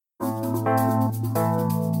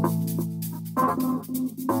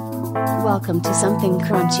Welcome to Something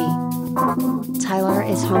Crunchy. Tyler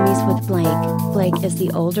is homies with Blake. Blake is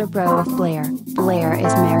the older bro of Blair. Blair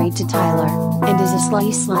is married to Tyler and is a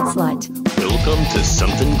slutty slut. Welcome to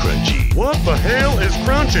Something Crunchy. What the hell is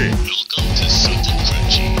crunchy? Welcome to Something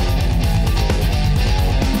Crunchy.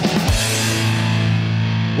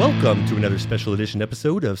 Welcome to another special edition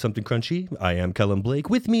episode of Something Crunchy. I am Kellen Blake.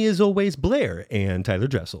 With me, as always, Blair and Tyler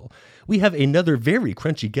Dressel. We have another very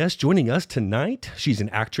crunchy guest joining us tonight. She's an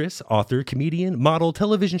actress, author, comedian, model,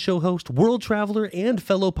 television show host, world traveler, and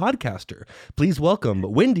fellow podcaster. Please welcome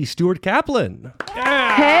Wendy Stewart Kaplan.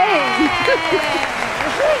 Hey!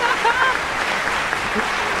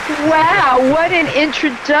 Wow, what an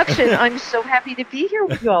introduction. I'm so happy to be here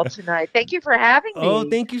with you all tonight. Thank you for having me. Oh,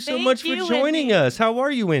 thank you so much for joining Wendy. us. How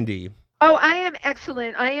are you, Wendy? Oh, I am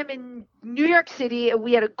excellent. I am in New York City.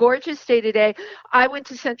 We had a gorgeous day today. I went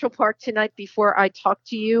to Central Park tonight before I talked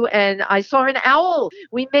to you, and I saw an owl.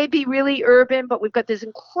 We may be really urban, but we've got this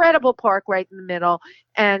incredible park right in the middle.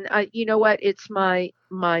 And you know what? It's my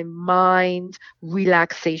mind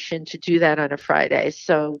relaxation to do that on a Friday.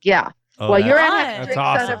 So, yeah. Oh, While you're fun. having drinks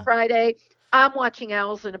on a Friday, I'm watching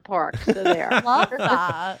owls in a park. So there. Love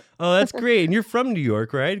that. Oh, that's great. And you're from New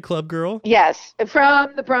York, right? Club girl? Yes,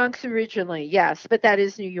 from the Bronx originally. Yes, but that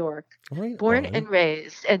is New York. Right Born on. and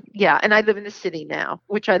raised, and I live in the city now,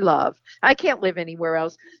 which I love. I can't live anywhere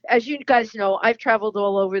else. As you guys know, I've traveled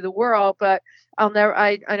all over the world, but I'll never.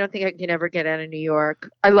 I don't think I can ever get out of New York.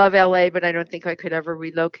 I love LA, but I don't think I could ever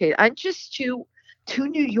relocate. I'm just too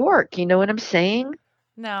New York. You know what I'm saying?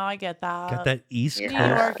 No, I get that. Got that East New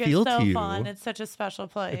Coast York feel is so to you. fun. It's such a special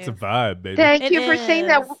place. It's a vibe, baby. Thank It you for saying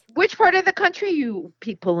that. is. Which part of the country you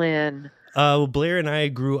people in? Well, Blair and I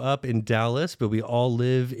grew up in Dallas, but we all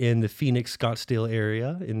live in the Phoenix, Scottsdale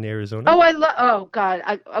area in Arizona. Oh, I love. Oh God.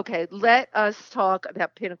 Okay, let us talk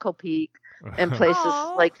about Pinnacle Peak and places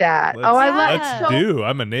Aw. like that. Let's, Oh, I love Yeah. it. let's do.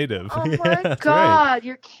 I'm a native. Oh Yeah, my that's God, right.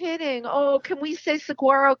 you're kidding. Oh, can we say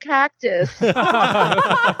saguaro cactus? It's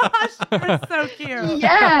so cute.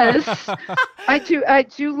 Yes.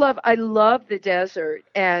 I love the desert.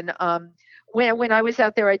 And when I was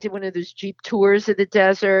out there, I did one of those Jeep tours of the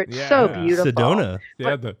desert. So Yeah. beautiful. Sedona.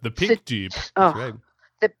 Yeah, the pink Jeep. Oh, That's right.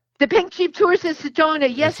 the pink Jeep tours in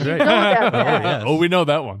Sedona. Yes, That's you right. know about Oh, that. yes. Oh, we know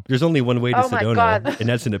that one. There's only one way to Oh, my Sedona, God. and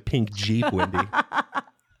that's in a pink Jeep, Wendy.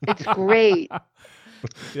 It's great.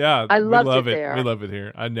 Yeah, I loved we love it it. there. We love it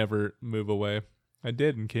here. I never move away. I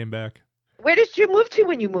did and came back. Where did you move to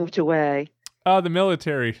when you moved away? The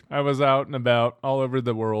military. I was out and about all over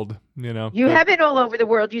the world, you know. You But have been all over the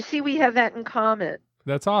world. You see, we have that in common.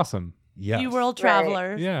 That's awesome. Yes. You world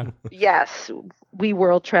travelers. Yeah. Yes, we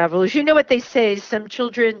world travelers. You know what they say, some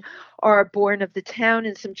children are born of the town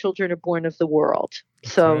and some children are born of the world.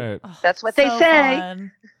 So Right. Oh, that's what they so say.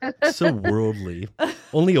 fun. So worldly.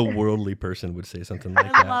 Only a worldly person would say something like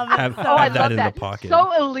I that. love it Have, so Oh, I have that love in that. the pocket.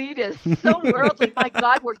 So elitist, so worldly. My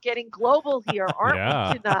God, we're getting global here, aren't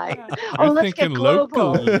Yeah. we tonight? We're Oh, let's get thinking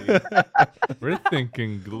global. locally. We're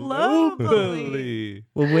thinking globally.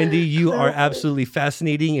 Well, Wendy, you are absolutely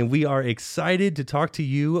fascinating, and we are excited to talk to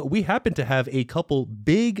you. We happen to have a couple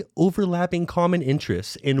big overlapping common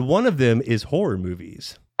interests, and one of them is horror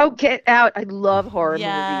movies. Oh, get out. I love horror movies.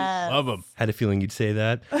 Yes. Love them. Had a feeling you'd say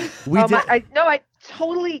that. We Oh, did. I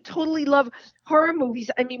totally love horror movies.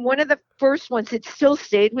 I mean, one of the first ones, it still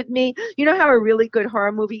stayed with me. You know how a really good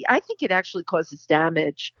horror movie, I think it actually causes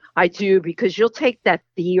damage. I do, because you'll take that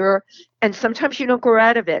fear and sometimes you don't grow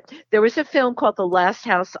out of it. There was a film called The Last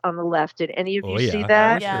House on the Left. Did any of Oh, you yeah. see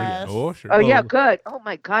that? Yes. Oh, sure. Oh, yeah, Oh. good. Oh,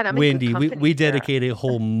 my God. I'm in good Wendy, we company here. dedicate a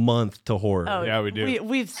whole month to horror. Oh, Yeah, we do.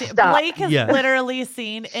 We've seen, Stop. Blake has Yeah. literally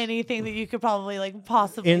seen anything that you could probably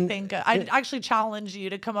possibly And- think of. I'd actually challenge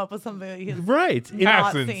you to come up with something that he's Right. And, not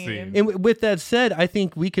Hasn't seen. seen. and with that said, I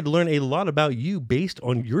think we could learn a lot about you based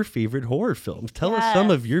on your favorite horror films. Tell us some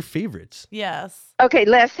Yes. of your favorites. Yes. Okay,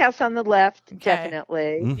 Last House on the Left, Okay.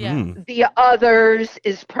 definitely. Yeah. Mhm. The Others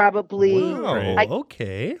is probably... Wow, I-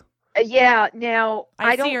 okay. Yeah, now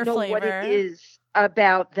I I see your don't know what flavor. it is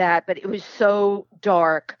about that, but it was so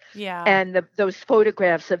dark. Yeah. And those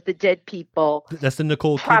photographs of the dead people That's the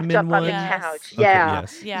Nicole propped Kidman up one. on the Yes. couch. Okay, Yeah.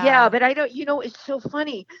 yes. yeah. But I don't, it's so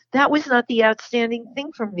funny. That was not the outstanding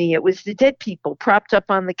thing for me. It was the dead people propped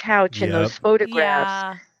up on the couch in those Yep.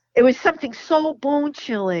 photographs. Yeah. It was something so bone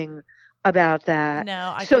chilling about that.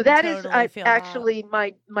 No, I So can that is totally feel that. actually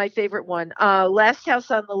my favorite one. Last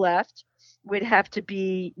House on the Left would have to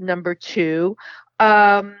be number 2.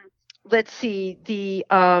 Let's see, the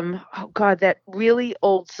oh God, that really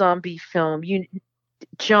old zombie film.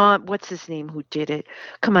 John, what's his name? Who did it?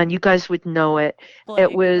 Come on, you guys would know it. Blake,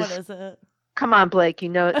 was- What is it? Come on, Blake. You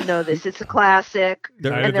know this. It's a classic.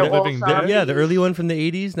 The, Night and of they're the all Living Dead? zombies. yeah, the early one from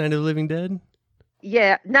the 80s, Night of the Living Dead.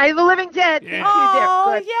 Yeah, Night of the Living Dead. Thank you.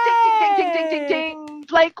 Oh, There. Good. Ding, ding, ding, ding, ding, ding.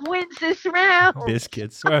 Blake wins this round.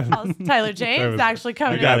 Biscuits. Tyler James actually I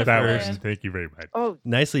coming got out it that first. one. Thank you very much. Oh,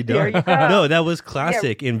 Nicely There done. you go. No, that was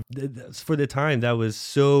classic, and for the time, that was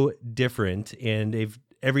so different. And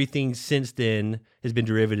everything since then has been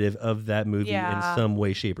derivative of that movie Yeah. in some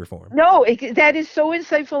way, shape, or form. no, that is so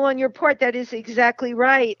insightful on your part. That is exactly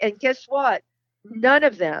right. And guess what? None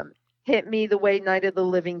of them hit me the way Night of the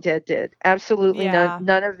Living Dead did. Absolutely Yeah.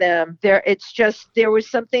 none of them. There was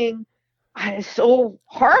something so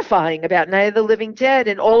horrifying about Night of the Living Dead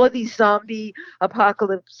and all of these zombie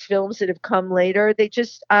apocalypse films that have come later. They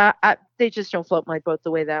just don't float my boat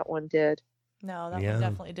the way that one did. No, that Yeah. one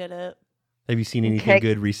definitely did it. Have you seen anything Okay.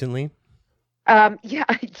 good recently? Yeah,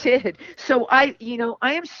 I did. So I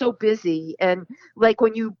am so busy, and like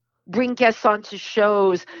when you bring guests onto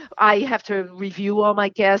shows, I have to review all my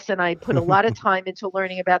guests, and I put a lot of time into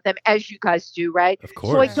learning about them, as you guys do, right? Of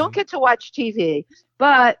So I course. don't get to watch TV,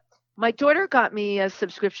 but my daughter got me a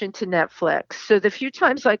subscription to Netflix. So the few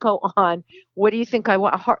times I go on, what do you think I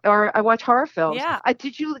watch? Or I watch horror films. Yeah.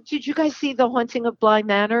 Did you guys see The Haunting of Bly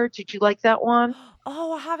Manor? Did you like that one?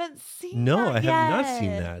 Oh, I haven't seen No, that I have not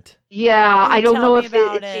seen yet. that. Yeah, I don't Tell know me if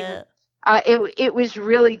about it's even. it. It was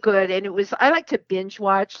really good, and I like to binge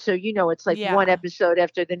watch, so it's like one Yeah. episode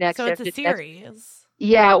after the next. So it's after a the next. series.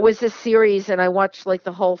 Yeah, it was a series, and I watched like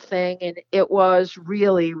the whole thing, and it was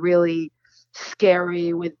really, really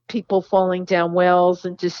scary with people falling down wells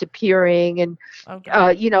and disappearing, and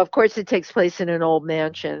Okay. of course, it takes place in an old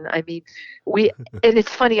mansion. I mean, and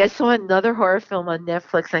it's funny. I saw another horror film on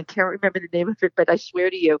Netflix. I can't remember the name of it, but I swear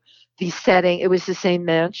to you, the setting, it was the same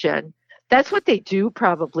mansion. That's what they do,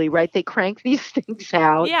 probably, right? They crank these things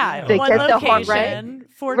out. Yeah, They one get the haunt, location,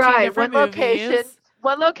 14 Right, different one movies, location,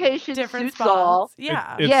 one location different suits all. spots.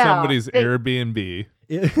 Yeah. It's Yeah, somebody's they- Airbnb.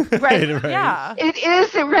 Right. Yeah. It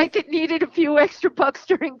is, right? That needed a few extra bucks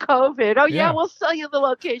during COVID. Oh yeah, Yeah. we'll sell you the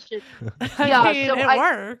location. I Yeah, mean, so it I-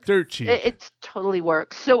 worked. Dirt cheap. It totally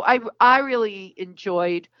works. So I really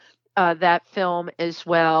enjoyed that film as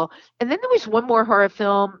well. And then there was one more horror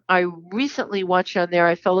film I recently watched on there.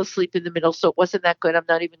 I fell asleep in the middle, so it wasn't that good. I'm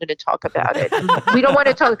not even going to talk about it. We don't want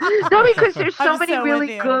to talk. No, because there's so I'm many so really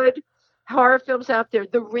with you. good horror films out there.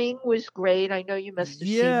 The Ring was great. I know you must have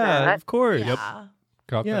seen Yeah, that. of course. Yeah.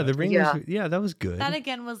 Caught Yeah, that. the ring Yeah. was. Yeah, that was good. That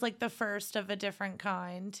again was like the first of a different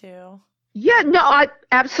kind too. Yeah, no, I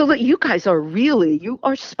absolutely. You guys you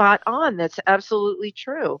are spot on. That's absolutely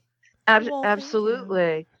true. Well, thank you.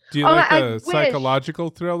 Absolutely. Do you Oh, like I the wish. psychological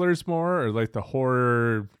thrillers more, or like the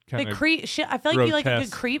horror kind The of? creep shit. I feel like you like a good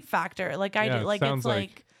grotesque. creep factor. Like I Yeah, do. it Like sounds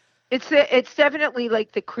it's like- It's definitely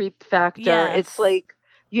like the creep factor. Yes. It's like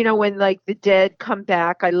when like the dead come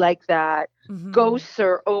back. I like that. Mhm. Ghosts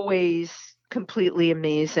are always completely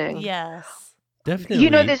amazing. Yes. Definitely.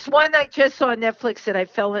 There's one I just saw on Netflix that I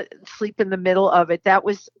fell asleep in the middle of it. That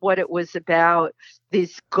was what it was about.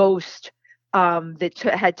 This ghost that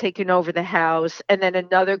had taken over the house, and then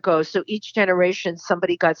another ghost. So each generation,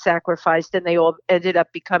 somebody got sacrificed, and they all ended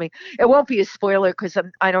up becoming. It won't be a spoiler because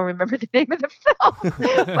I don't remember the name of the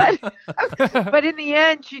film, but in the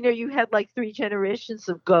end, you had like 3 generations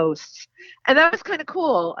of ghosts, and that was kind of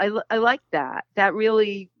cool. I liked that. That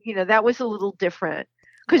really, that was a little different.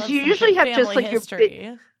 Because Love you some usually good have just family like history.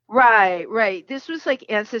 your right. This was like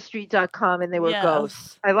Ancestry.com, and they were Yes.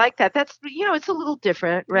 ghosts. I like that. That's it's a little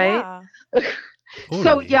different, right? Yeah. So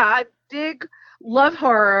Totally. yeah, I love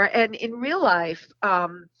horror, and in real life,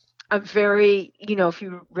 I'm very, if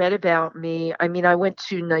you read about me, I mean, I went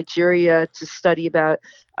to Nigeria to study about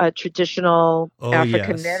traditional Oh,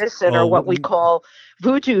 African yes. medicine, Oh, or what we call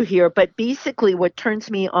voodoo here. But basically, what turns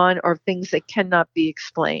me on are things that cannot be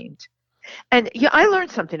explained. And I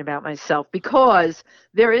learned something about myself because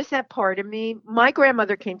there is that part of me. My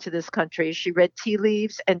grandmother came to this country. She read tea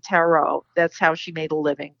leaves and tarot. That's how she made a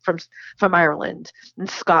living from Ireland and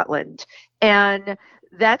Scotland. And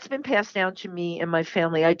that's been passed down to me and my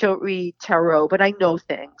family. I don't read tarot, but I know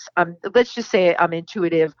things. Let's just say I'm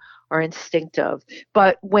intuitive or instinctive.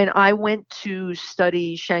 But when I went to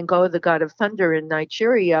study Shango, the god of thunder in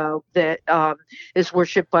Nigeria, that is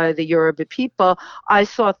worshipped by the Yoruba people, I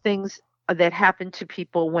saw things that happened to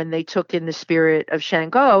people when they took in the spirit of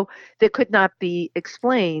Shango that could not be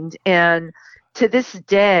explained. And to this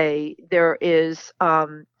day, there is,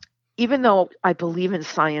 even though I believe in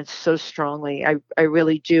science so strongly, I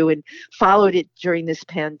really do, and followed it during this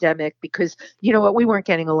pandemic because, we weren't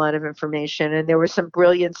getting a lot of information, and there were some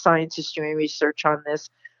brilliant scientists doing research on this.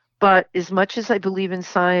 But as much as I believe in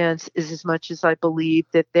science is as much as I believe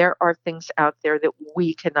that there are things out there that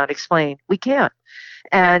we cannot explain. We can't.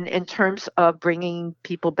 And in terms of bringing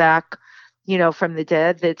people back, from the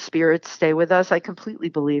dead, that spirits stay with us, I completely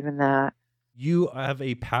believe in that. You have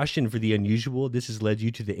a passion for the unusual. This has led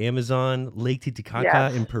you to the Amazon, Lake Titicaca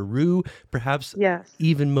Yes. in Peru, perhaps Yes.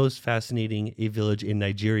 even most fascinating, a village in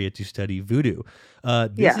Nigeria to study voodoo.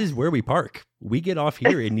 This Yes. is where we park. We get off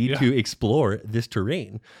here and need Yeah. to explore this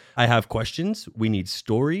terrain. I have questions. We need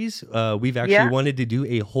stories. We've actually Yeah. wanted to do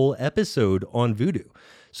a whole episode on voodoo.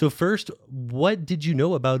 So first, what did you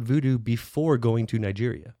know about voodoo before going to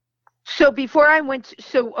Nigeria? So before I went,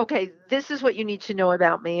 okay, this is what you need to know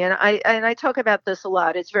about me, and I talk about this a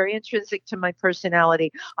lot. It's very intrinsic to my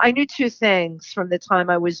personality. I knew two things from the time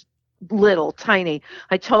I was little, tiny.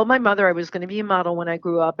 I told my mother I was going to be a model when I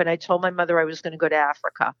grew up, and I told my mother I was going to go to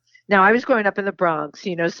Africa. Now I was growing up in the Bronx,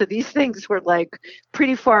 so these things were like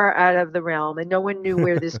pretty far out of the realm, and no one knew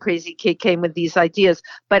where this crazy kid came with these ideas.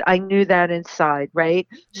 But I knew that inside, right?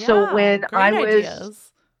 So Yeah, when great I was ideas.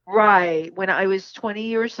 Right. When I was 20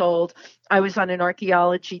 years old, I was on an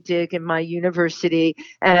archaeology dig in my university,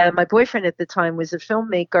 and my boyfriend at the time was a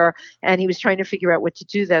filmmaker, and he was trying to figure out what to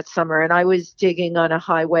do that summer. And I was digging on a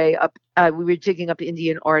highway up. We were digging up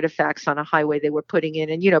Indian artifacts on a highway they were putting in,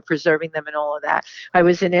 and preserving them and all of that. I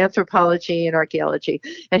was in anthropology and archaeology,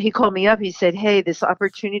 and he called me up. He said, "Hey, this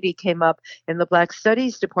opportunity came up in the Black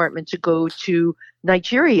Studies department to go to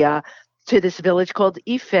Nigeria." To this village called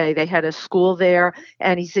Ife. They had a school there,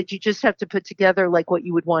 and he said, you just have to put together like what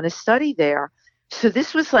you would want to study there. So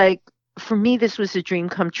this was like, for me, this was a dream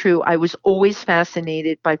come true. I was always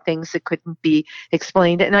fascinated by things that couldn't be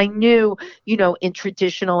explained. And I knew, in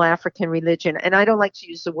traditional African religion, and I don't like to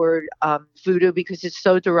use the word voodoo because it's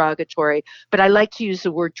so derogatory, but I like to use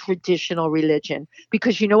the word traditional religion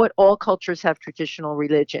because you know what? All cultures have traditional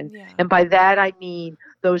religion. Yeah. And by that, I mean,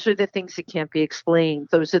 those are the things that can't be explained.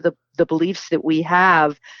 Those are the beliefs that we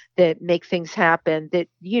have that make things happen that,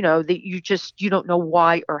 that you don't know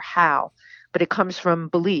why or how, but it comes from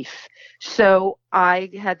belief. So I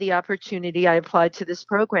had the opportunity, I applied to this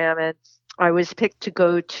program, and I was picked to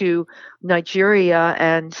go to Nigeria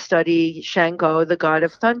and study Shango, the god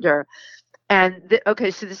of thunder. And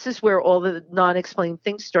so this is where all the non-explained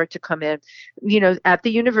things start to come in. At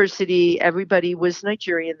the university, everybody was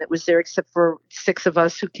Nigerian that was there, except for 6 of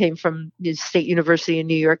us who came from the State University in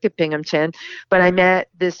New York at Binghamton. But I met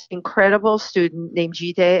this incredible student named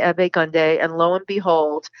Jide Abegunde, and lo and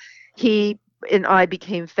behold, he and I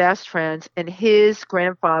became fast friends. And his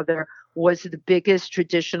grandfather was the biggest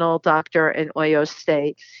traditional doctor in Oyo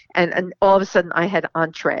State, and all of a sudden I had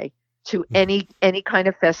entree to any kind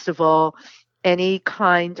of festival, any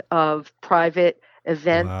kind of private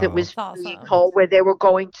event that was That's being awesome. held where they were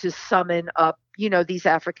going to summon up, these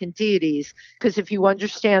African deities. Because if you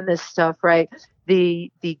understand this stuff, right,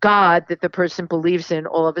 the God that the person believes in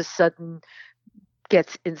all of a sudden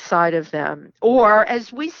gets inside of them. Or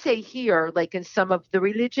as we say here, like in some of the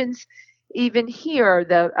religions, even here,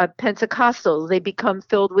 the Pentecostals, they become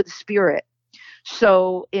filled with spirit.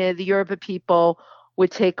 So the Yoruba people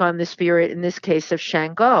would take on the spirit, in this case, of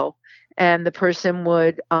Shango. And the person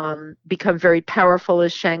would become very powerful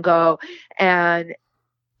as Shango. And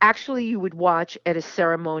actually, you would watch at a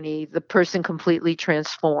ceremony the person completely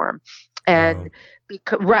transform. And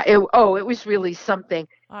it was really something.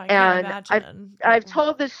 I And can't imagine. I've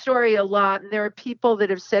told this story a lot, and there are people that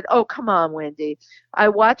have said, "Oh, come on, Wendy. I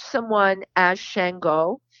watched someone as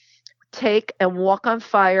Shango take and walk on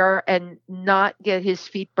fire and not get his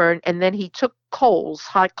feet burned, and then he took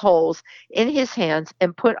hot coals in his hands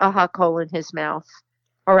and put a hot coal in his mouth.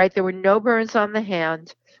 All right, there were no burns on the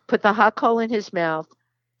hand, put the hot coal in his mouth,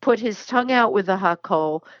 put his tongue out with the hot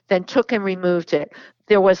coal, then took and removed it.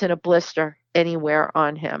 There wasn't a blister anywhere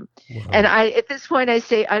on him." Wow. And at this point I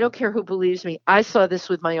say, I don't care who believes me. I saw this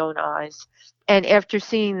with my own eyes. And after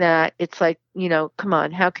seeing that, it's like, come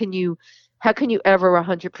on, how can you ever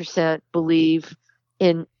 100% believe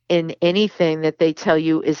in anything that they tell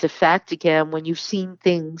you is a fact again when you've seen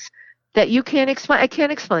things that you can't explain? I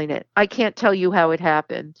can't explain it. I can't tell you how it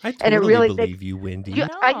happened. I And it totally really believe you, Wendy.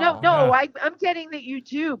 I know, No. no, I'm getting that you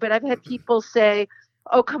do, but I've had people say,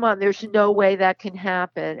 "Oh, come on, there's no way that can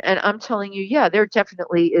happen." And I'm telling you, yeah, there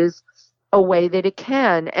definitely is a way that it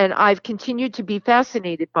can. And I've continued to be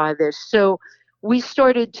fascinated by this. So we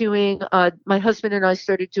started doing, my husband and I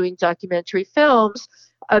started doing documentary films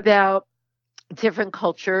about different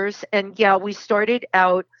cultures. And yeah, we started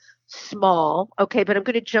out small. Okay, but I'm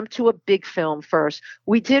going to jump to a big film first.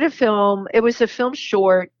 We did a film, it was a film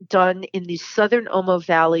short done in the southern Omo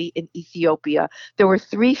Valley in Ethiopia. There were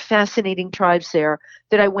 3 fascinating tribes there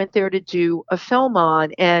that I went there to do a film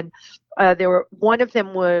on. And one of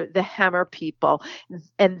them were the Hammer people,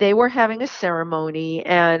 and they were having a ceremony.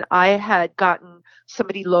 And I had gotten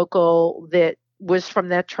somebody local that was from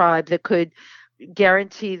that tribe that could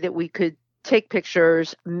guarantee that we could take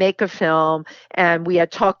pictures, make a film, and we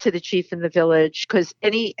had talked to the chief in the village, because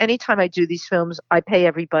anytime I do these films, I pay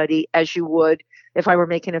everybody as you would if I were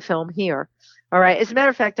making a film here. All right. As a matter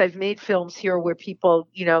of fact, I've made films here where people,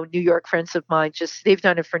 New York friends of mine, they've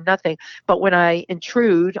done it for nothing. But when I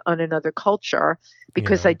intrude on another culture,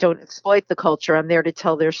 because I don't exploit the culture, I'm there to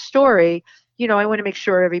tell their story. I want to make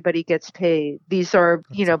sure everybody gets paid. These are,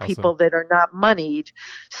 That's awesome. people that are not moneyed.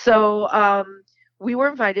 So, we were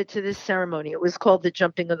invited to this ceremony. It was called the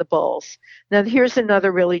Jumping of the Bulls. Now, here's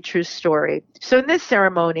another really true story. So in this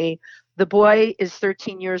ceremony, the boy is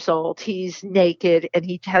 13 years old. He's naked, and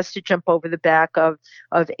he has to jump over the back of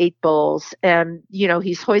 8 bulls. And,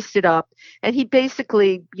 he's hoisted up, and he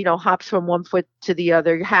basically, hops from one foot to the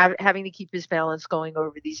other, having to keep his balance going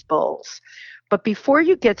over these bulls. But before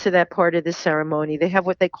you get to that part of the ceremony, they have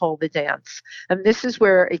what they call the dance. And this is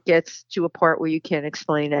where it gets to a part where you can't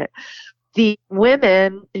explain it. The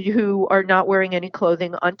women who are not wearing any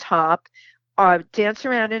clothing on top dance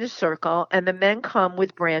around in a circle, and the men come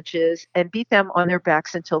with branches and beat them on their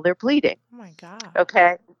backs until they're bleeding. Oh my God.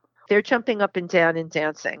 Okay? They're jumping up and down and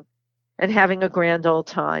dancing and having a grand old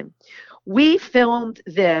time. We filmed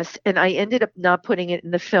this, and I ended up not putting it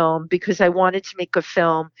in the film because I wanted to make a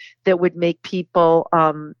film that would make people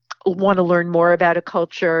want to learn more about a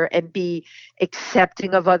culture and be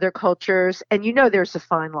accepting of other cultures. And there's a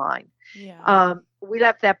fine line. Yeah. We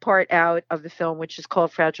left that part out of the film, which is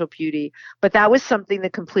called Fragile Beauty. But that was something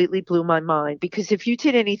that completely blew my mind, because if you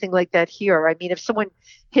did anything like that here, I mean, if someone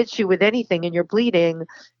hits you with anything and you're bleeding,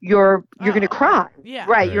 you're going to cry. Yeah.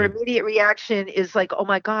 Right. Your immediate reaction is like, oh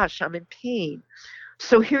my gosh, I'm in pain.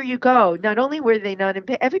 So here you go. Not only were they not in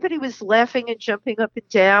pain, everybody was laughing and jumping up and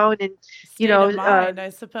down, and State of mind, I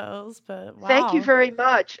suppose. But wow. Thank you very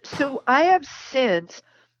much. So I have since.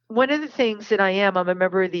 One of the things that I'm a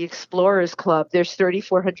member of the Explorers Club. There's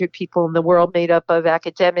 3,400 people in the world made up of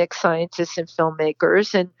academics, scientists, and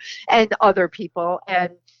filmmakers, and other people.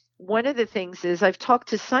 And one of the things is I've talked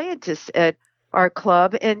to scientists at our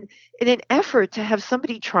club, and in an effort to have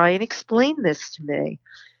somebody try and explain this to me.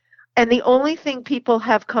 And the only thing people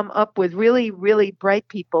have come up with, really, really bright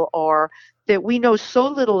people, are that we know so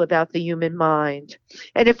little about the human mind.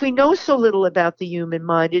 And if we know so little about the human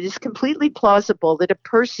mind, it is completely plausible that a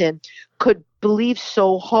person could believe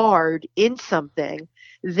so hard in something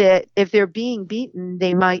that if they're being beaten,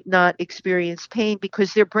 they might not experience pain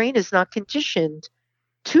because their brain is not conditioned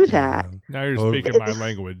to that. Now you're speaking my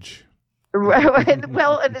language. Well, in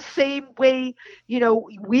the same way,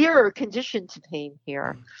 we are conditioned to pain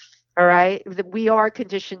here. All right. We are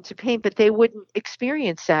conditioned to pain, but they wouldn't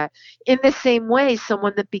experience that. In the same way,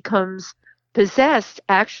 someone that becomes possessed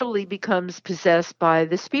actually becomes possessed by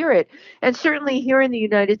the spirit. And certainly here in the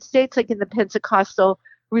United States, like in the Pentecostal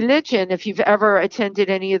religion, if you've ever attended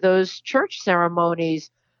any of those church ceremonies,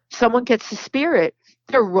 someone gets the spirit.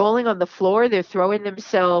 They're rolling on the floor. They're throwing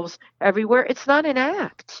themselves everywhere. It's not an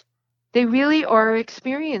act. They really are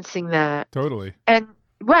experiencing that. Totally.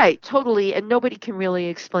 Right, totally, and nobody can really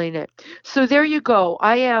explain it. So there you go.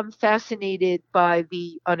 I am fascinated by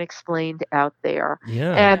the unexplained out there.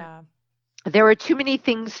 Yeah. And there are too many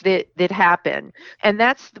things that happen. And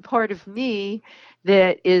that's the part of me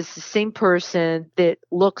that is the same person that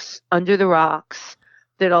looks under the rocks,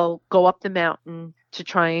 that'll go up the mountain to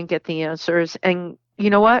try and get the answers. And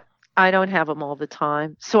you know what? I don't have them all the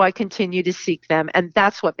time, so I continue to seek them, and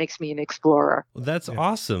that's what makes me an explorer. Well, that's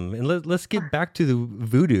awesome. And let's get back to the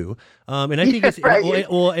voodoo. And I think it's right.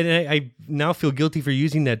 and I now feel guilty for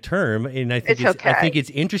using that term. And I think it's okay. I think it's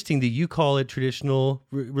interesting that you call it traditional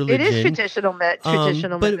religion. It is traditional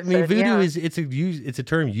medicine. But I mean, voodoo is it's a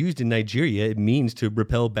term used in Nigeria. It means to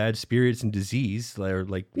repel bad spirits and disease, or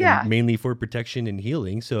mainly for protection and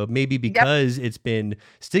healing. So maybe because it's been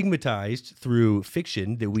stigmatized through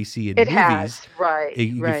fiction that we see in movies, has, right?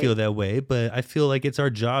 You can feel that way. But I feel like it's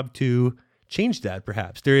our job to change that.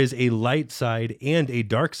 Perhaps there is a light side and a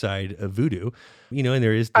dark side of voodoo, and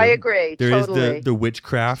there is. I agree. There totally. is the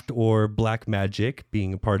witchcraft or black magic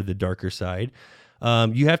being a part of the darker side.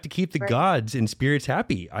 You have to keep the gods and spirits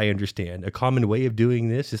happy. I understand. A common way of doing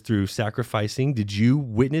this is through sacrificing. Did you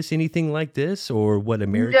witness anything like this, or what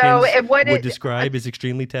Americans would describe as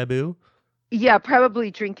extremely taboo? Yeah,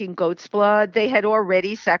 probably drinking goat's blood. They had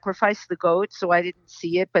already sacrificed the goat, so I didn't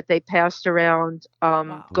see it, but they passed around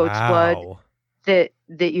Wow. goat's blood Wow. that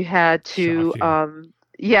you had to Shocking.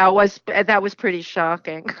 yeah, that was pretty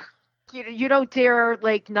shocking. You don't dare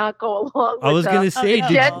like not go along I with was the gonna say,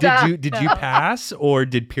 no. did you No. pass, or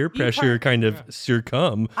did peer pressure kind of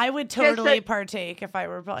succumb? I would Just totally that- partake if I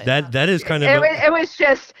were playing That is kind of it was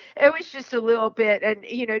just a little bit, and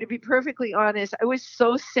to be perfectly honest, I was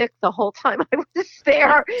so sick the whole time I was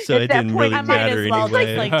there. So At it that didn't point, really I might matter as well anyway.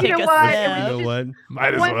 just like You take know a what? sip. It was You know what?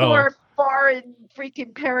 Might as one well. more foreign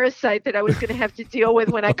freaking parasite that I was going to have to deal with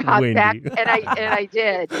when I got Wendy. back, and I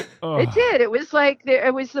did. Ugh. It did. It was like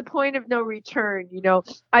it was the point of no return.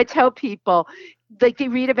 I tell people, like they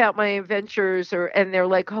read about my adventures, and they're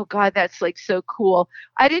like, "Oh God, that's like so cool."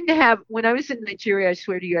 I didn't have when I was in Nigeria. I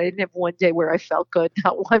swear to you, I didn't have one day where I felt good.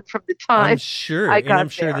 Not one from the time I'm sure, I and got I'm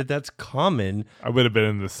sure there. that's common. I would have been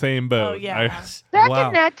in the same boat. Oh, yeah. Back Wow.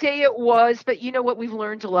 in that day, it was, but you know what? We've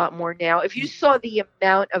learned a lot more now. If you saw the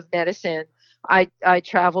amount of medicine I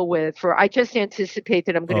travel with, I just anticipate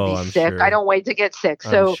that I'm going to Oh, be I'm sick. sure. I don't wait to get sick.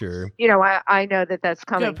 I'm So, sure. I know that that's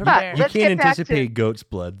coming. prepared. But You let's can't get back anticipate goat's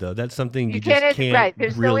blood, though. That's something you, You just can't, can't right?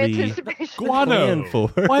 There's no really anticipation. plan Guano. for.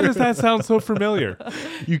 Why does that sound so familiar?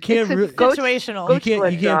 You can't It's a really. goat- Situational. You goat's can't.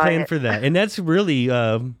 blood You can't plan diet. for that, and that's really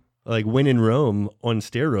like when in Rome on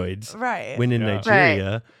steroids. Right. When in Yeah.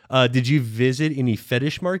 Nigeria, did you visit any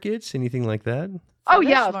fetish markets, anything like that? Oh Fetish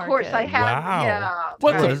yeah, of course I market. have. Wow. Yeah.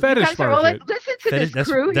 What's a right. fetish You guys are all market? listen to Fetish- this that's-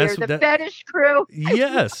 crew that's- here, the that- fetish crew.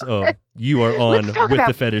 Yes. Oh, you are on Let's talk with the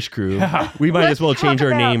about- fetish crew. Yeah. We might Let's as well change talk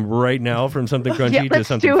our about- name right now from something crunchy Yeah, to let's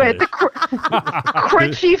something do it. fetish.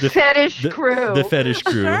 Crunchy The- fetish the, crew. The fetish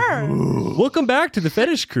crew. Sure. Welcome back to the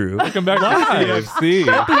fetish crew. Welcome back to Live. CFC.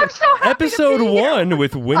 I'm so happy Episode to be here. 1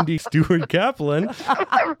 with Wendy Stewart Kaplan.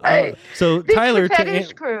 Right. So This Tyler, is the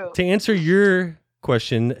fetish crew. to answer your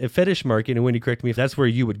question, a fetish market, and Wendy, correct me if that's where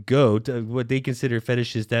you would go. To what they consider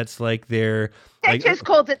fetishes, that's like their They like, just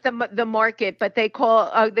called it the market, but they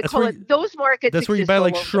call That's where it those markets. that's where you exist buy all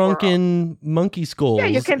like over the world. shrunken monkey skulls. Yeah,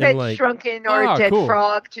 you can and buy like, shrunken or Ah, a dead cool.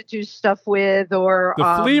 frog to do stuff with, or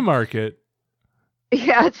The flea market.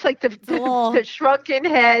 Yeah, it's like a little- the shrunken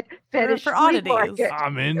head fetish for flea oddities. market.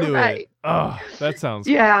 I'm into Right. it. Oh, that sounds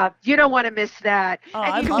Yeah, you don't want to miss that. Oh,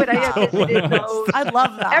 and I you know love what? I have that. visited Don't those. I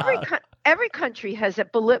love that. Every country has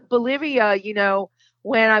it. Bolivia,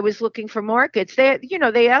 when I was looking for markets,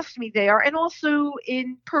 they asked me there, and also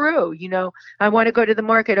in Peru, I want to go to the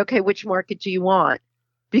market. Okay, which market do you want?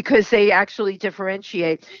 Because they actually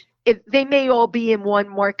differentiate. They may all be in one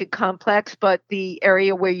market complex, but the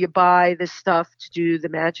area where you buy the stuff to do the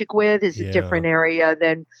magic with is Yeah. a different area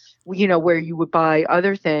than, where you would buy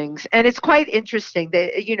other things. And it's quite interesting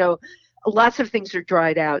that, lots of things are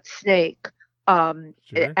dried out. Snake,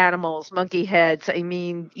 Sure. animals, monkey heads. I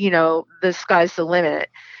mean, the sky's the limit.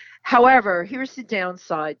 However, here's the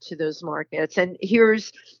downside to those markets, and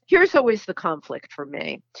here's always the conflict for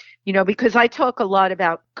me, because I talk a lot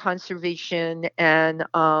about conservation and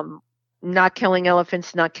not killing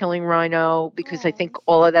elephants, not killing rhino, because I think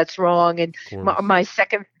all of that's wrong. And of course. my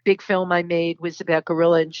second big film I made was about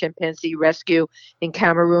gorilla and chimpanzee rescue in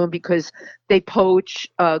Cameroon, because they poach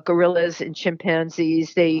gorillas and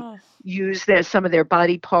chimpanzees. They Oh. use some of their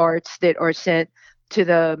body parts that are sent to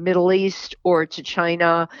the Middle East or to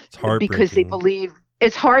China It's heartbreaking. because they believe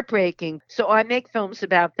it's heartbreaking. So I make films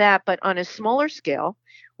about that, but on a smaller scale,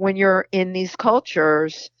 when you're in these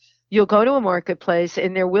cultures, you'll go to a marketplace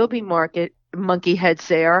and there will be monkey heads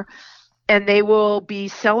there, and they will be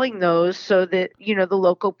selling those so that, the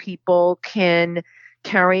local people can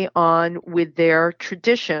carry on with their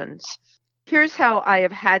traditions. Here's how I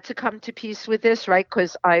have had to come to peace with this, right?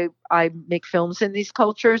 Because I make films in these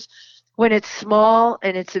cultures. When it's small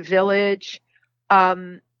and it's a village,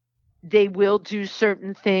 they will do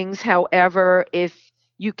certain things. However, if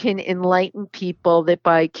you can enlighten people that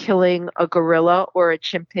by killing a gorilla or a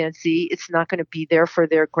chimpanzee, it's not going to be there for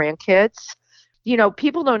their grandkids.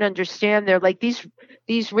 People don't understand. They're like,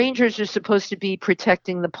 these rangers are supposed to be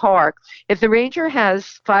protecting the park. If the ranger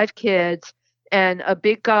has 5 kids and a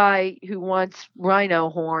big guy who wants rhino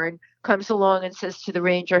horn comes along and says to the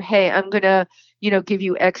ranger, hey, I'm going to, give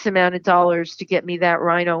you X amount of dollars to get me that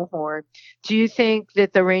rhino horn. Do you think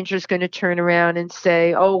that the ranger's going to turn around and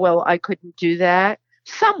say, oh, well, I couldn't do that?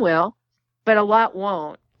 Some will, but a lot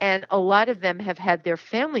won't. And a lot of them have had their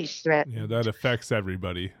families threatened. Yeah, that affects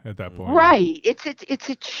everybody at that point. Right. It's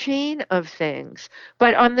a chain of things.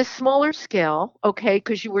 But on the smaller scale, okay,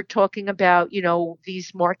 because you were talking about,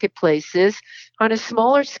 these marketplaces, on a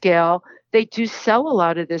smaller scale, they do sell a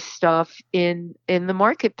lot of this stuff in the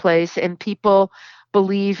marketplace, and people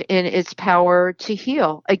believe in its power to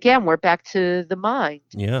heal. Again, we're back to the mind.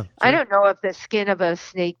 Yeah. I don't know if the skin of a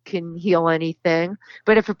snake can heal anything,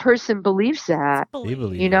 but if a person believes that, They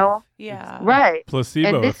believe you know, Yeah. right.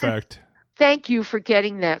 Placebo And this is- effect. Thank you for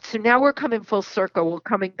getting that. So now we're coming full circle. We're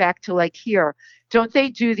coming back to like here. Don't they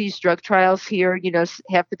do these drug trials here? You know,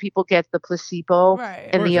 half the people get the placebo Right.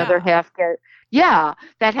 and the other Yeah. half get. Yeah,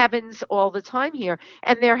 that happens all the time here.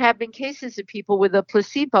 And there have been cases of people with a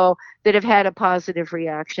placebo that have had a positive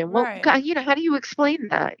reaction. Well, Right. God, you know, how do you explain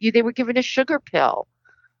that? They were given a sugar pill.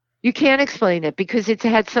 You can't explain it because it's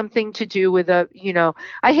had something to do with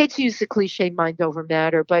I hate to use the cliche mind over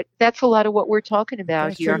matter, but that's a lot of what we're talking about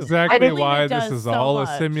That's here. exactly believe why it this does is so all a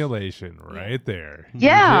much. simulation right there.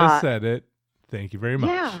 Yeah. You just said it. Thank you very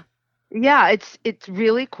much. Yeah, it's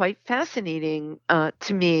really quite fascinating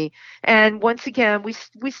to me. And once again, we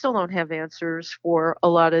still don't have answers for a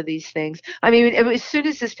lot of these things. I mean, as soon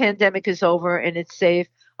as this pandemic is over and it's safe,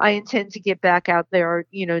 I intend to get back out there,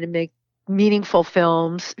 to make meaningful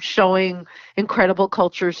films showing incredible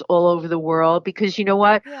cultures all over the world, because you know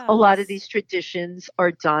what? A lot of Yes. these traditions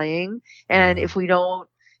are dying, and Yeah. if we don't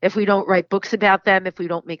write books about them, if we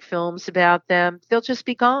don't make films about them, they'll just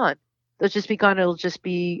be gone. They'll just be gone. It'll just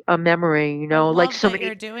be a memory, I like love so that many.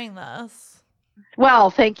 you're doing this. Well,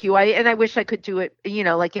 thank you. I wish I could do it,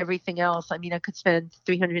 like everything else. I mean, I could spend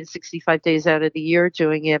 365 days out of the year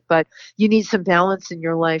doing it, but you need some balance in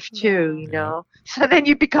your life too, Yeah. you know. So then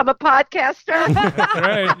you become a podcaster. That's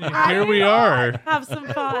right. Here we are. Have some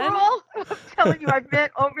fun. Girl, I'm telling you, I've met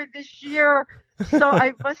over this year. So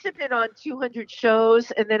I must have been on 200 shows,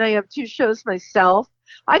 and then I have 2 shows myself.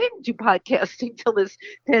 I didn't do podcasting till this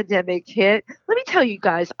pandemic hit. Let me tell you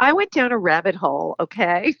guys, I went down a rabbit hole,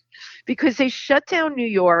 okay? Because they shut down New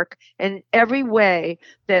York, and every way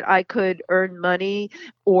that I could earn money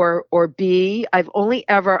or I've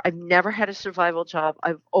never had a survival job.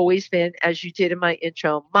 I've always been, as you did in my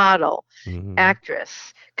intro, model, Mhm.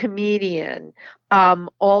 actress, comedian,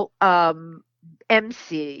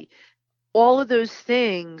 MC, all of those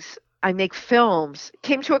things. I make films,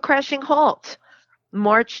 came to a crashing halt.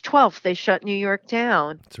 March 12th, they shut New York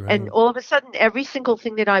down. That's right. And all of a sudden, every single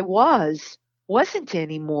thing that I wasn't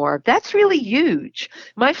anymore. That's really huge.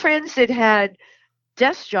 My friends that had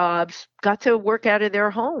desk jobs got to work out of their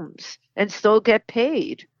homes and still get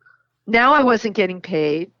paid. Now I wasn't getting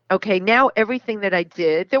paid. Okay, now everything that I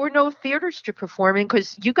did, there were no theaters to perform in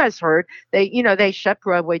because you guys heard they shut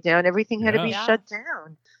Broadway down. Everything had to be Yeah. shut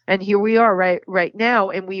down. And here we are right now,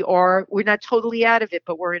 and we're not totally out of it,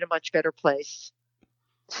 but we're in a much better place.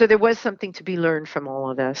 So there was something to be learned from all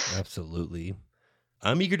of this. Absolutely.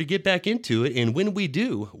 I'm eager to get back into it, and when we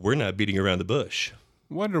do, we're not beating around the bush.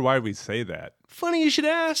 Wonder why we say that. Funny you should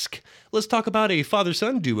ask. Let's talk about a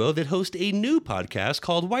father-son duo that host a new podcast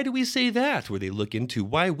called Why Do We Say That?, where they look into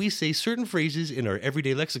why we say certain phrases in our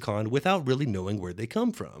everyday lexicon without really knowing where they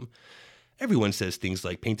come from. Everyone says things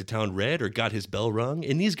like paint the town red or got his bell rung,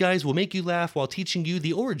 and these guys will make you laugh while teaching you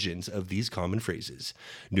the origins of these common phrases.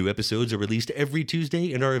 New episodes are released every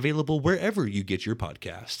Tuesday and are available wherever you get your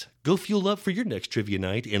podcast. Go fuel up for your next trivia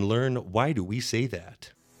night and learn Why Do We Say That?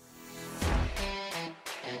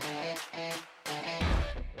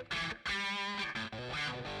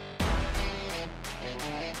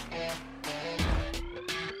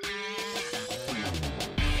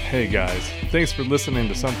 Hey guys, thanks for listening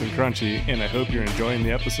to Something Crunchy, and I hope you're enjoying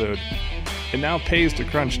the episode. It now pays to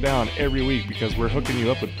crunch down every week because we're hooking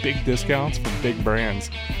you up with big discounts from big brands.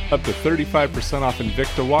 Up to 35% off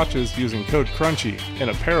Invicta watches using code CRUNCHY, and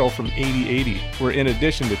apparel from 8080, where in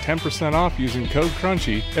addition to 10% off using code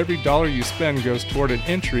CRUNCHY, every dollar you spend goes toward an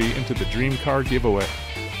entry into the Dream Car giveaway.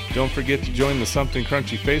 Don't forget to join the Something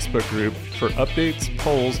Crunchy Facebook group for updates,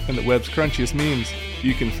 polls, and the web's crunchiest memes.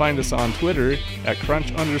 You can find us on Twitter at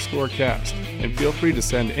crunch_cast, and feel free to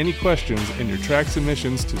send any questions and your track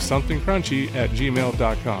submissions to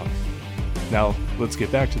somethingcrunchy@gmail.com. Now, let's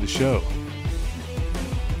get back to the show.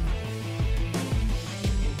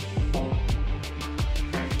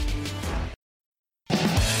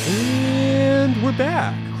 And we're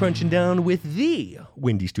back, crunching down with the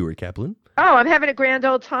Wendy Stewart Kaplan. Oh, I'm having a grand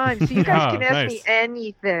old time. So you guys Oh, can ask nice. me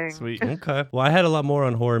anything. Sweet. Okay. Well, I had a lot more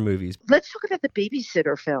on horror movies. Let's talk about the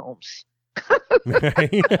babysitter films.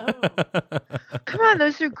 Come on,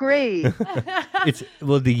 those are great.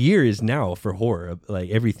 The year is now for horror. Like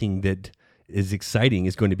everything that is exciting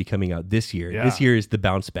is going to be coming out this year. Yeah. This year is the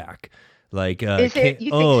bounce back. Like, Is it? You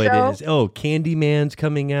think it so? is. Oh, Candyman's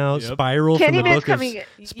coming out. Yep. Spiral from the Candyman's book coming- of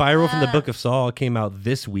Spiral from the Yes. Book of Saul came out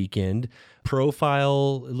this weekend.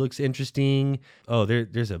 Profile looks interesting. Oh,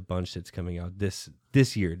 there's a bunch that's coming out this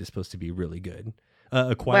year. That's supposed to be really good.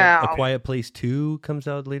 A Quiet Place 2 comes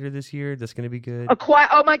out later this year. That's going to be good.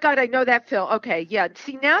 Oh my God, I know that film. Okay, yeah.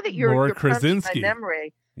 See, now that More you're crunching my Krasinski.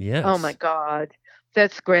 memory. Yes. Oh my God,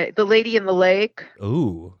 that's great. The Lady in the Lake.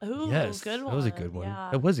 Ooh, Ooh, yes. good That was a one. good one. Yeah.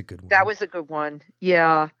 That was a good one. That was a good one.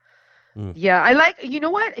 Yeah. Mm. Yeah, I like, you know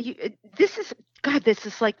what? This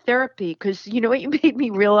is like therapy because you know what you made me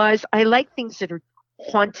realize? I like things that are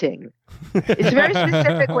haunting. It's very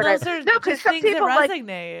specific when Those are no, because just some things that people like,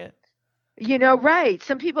 resonate. you know, right.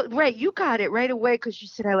 Some people, right. You got it right away because you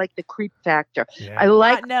said I like the creep factor. Yeah. I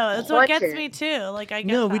like No, that's what gets haunting. me too. Like I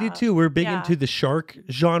get No, we do that. too. We're big Yeah. into the shark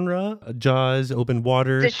genre, Jaws, open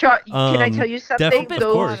water. The shark. Can I tell you something? Of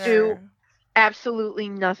Those course. do absolutely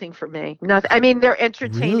nothing for me. Nothing. I mean, they're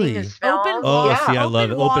entertaining Really? as films. Open Oh, water. see, I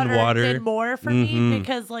love it. Open water. did more for Mhm. me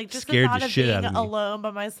because like just Scared the the thought of shit being out of me. alone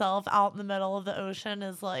by myself out in the middle of the ocean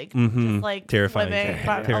is like Mhm. just like Terrifying. swimming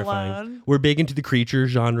but Terrifying. alone. We're big into the creature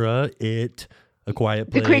genre. It, A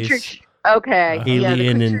Quiet Place, The creature. Okay. Uh-huh. yeah, the Alien,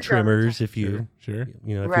 creature and genre. Tremors. If you, Sure.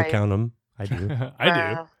 you know, if Right. you count them, I do. I do.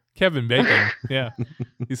 Wow. Kevin Bacon. Yeah.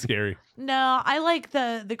 He's scary. No, I like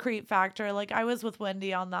the creep factor. Like I was with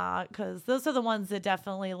Wendy on that because those are the ones that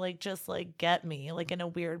definitely like just like get me like in a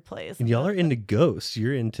weird place. And y'all are into ghosts.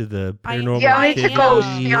 You're into the I- paranormal. Yeah, I it's a am. ghost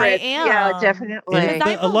I spirits. am. Yeah, definitely. And Because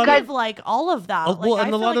I But a lot of- believe like all of that. Like, Well, I and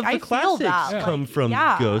a feel lot like of I the feel classics that. come Like, from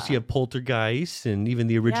yeah. ghosts. You have Poltergeist and even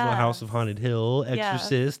the original House of Yes. Haunted Hill, Yes.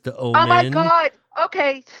 Exorcist, The Omen. Oh my God.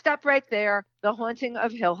 Okay, stop right there. The Haunting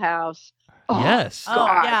of Hill House. Oh, Yes. Oh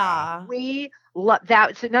God. yeah. We love that.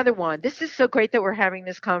 It's another one. This is so great that we're having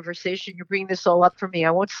this conversation. You're bringing this all up for me.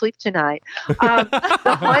 I won't sleep tonight.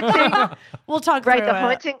 The Haunting, We'll talk right? through The it.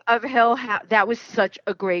 Haunting of Hill House. That was such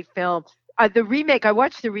a great film. The remake. I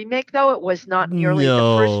watched the remake though. It was not nearly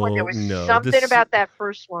the first one. There was No, something this- about that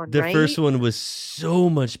first one. The right? first one was so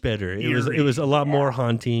much better. It was a lot more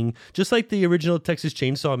haunting, just like the original Texas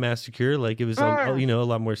Chainsaw Massacre. Like it was, you know, a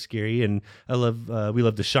lot more scary. And I love, we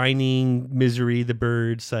love The Shining, Misery, The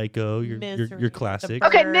Bird, Psycho. Your Misery, classic. The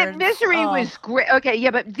Okay, Birds. Misery Oh. was great. Okay, yeah,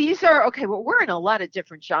 but these are okay. Well, we're in a lot of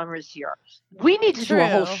different genres here. We need to do a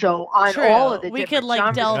whole True. show on True. all of the we different could like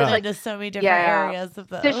genres. delve Yeah. Like, into so many different Yeah. areas of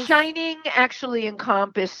those. The Shining actually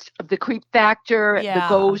encompassed the creep factor, the Yeah.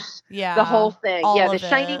 ghosts, yeah. the whole thing. all Yeah, The of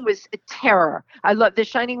Shining it. was a terror. I love The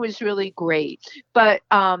Shining was really great. But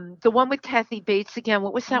the one with Kathy Bates again,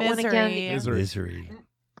 what was that one again? Misery. Misery.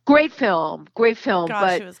 Great film, Gosh,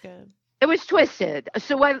 but it was good. it was twisted.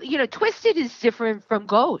 So Twisted is different from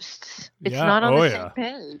Ghosts. It's Yeah. not on Oh, the yeah. same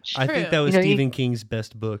page. I think True. that was You know, Stephen King's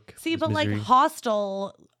best book. See, was but like Misery.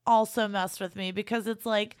 Hostel also messed with me because it's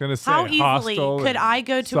like, Gonna say how easily Hostel could and I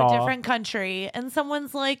go to Saw. a different country and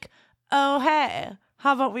someone's like, oh, hey,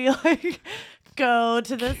 how about we like go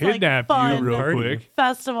to this Kidnap like you fun real quick.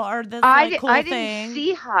 festival or this I like cool didn't thing?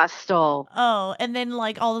 see Hostel. Oh, and then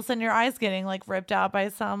like all of a sudden your eyes getting like ripped out by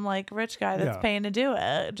some like rich guy that's Yeah. paying to do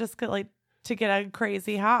it just to get a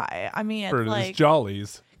crazy high. I mean, it's For like his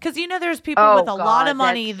jollies. because there's people Oh, with a lot God, of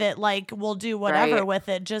money that's- that like will do whatever Right. with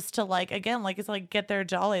it just to like again like it's like get their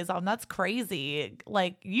jollies on. That's crazy.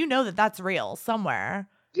 Like that's real somewhere.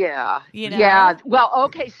 Yeah. You know? Yeah. Well,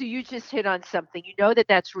 okay. So you just hit on something. You know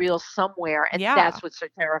that's real somewhere, and Yeah. that's what's so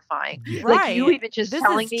terrifying. Yeah. Like Right. you even just This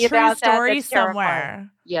telling is me true about story that's terrifying. somewhere.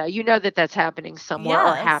 Yeah, you know that's happening somewhere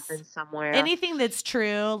or Yes. happened somewhere. Anything that's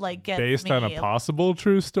true like gets Based me. on a possible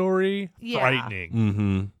true story. Yeah. Frightening.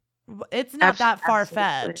 Mm-hmm. It's not that Absolutely. far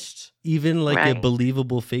fetched. Even like a Right.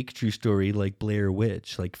 believable fake true story like Blair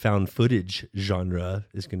Witch, like found footage genre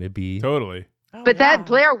is going to be. Totally. Oh, But yeah. that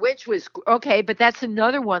Blair Witch was okay. But that's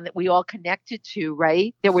another one that we all connected to,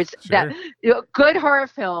 right? There was that good horror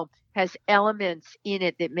film has elements in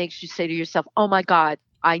it that makes you say to yourself, "Oh my God,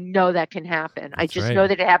 I know that can happen. I That's just right. know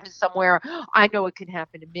that it happens somewhere. I know it can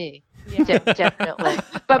happen to me." Yeah. Definitely.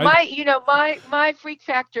 But I- my freak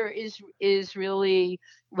factor is really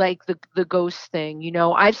like the ghost thing.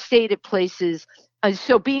 I've stayed at places.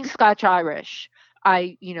 So being Scotch Irish,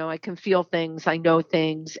 I can feel things, I know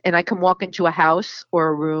things, and I can walk into a house or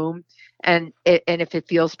a room, and if it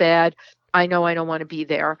feels bad, I know I don't want to be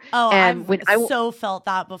there. Oh, And I've when I so felt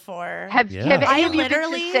that before. Have Yeah. any I of you been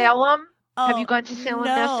literally- to Salem? Have Oh, you gone to Salem,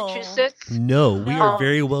 no. Massachusetts? No, we No. are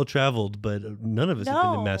very well traveled, but none of us have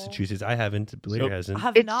been to No. Massachusetts. I haven't. Blair So- hasn't.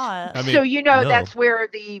 Have It's- not. I mean, So No. that's where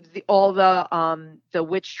all the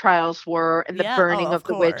witch trials were, and the Yeah, burning oh, of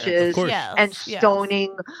the course. witches, Of course. Yes, and yes.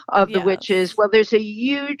 stoning of the Yes. witches. Well, there's a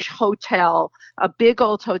huge hotel, a big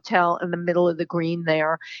old hotel in the middle of the green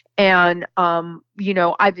there, and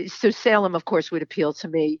so Salem, of course, would appeal to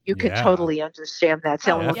me. You can Yeah. totally understand that.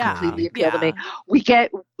 Salem would Definitely. completely appeal to me. We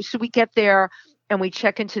get there and we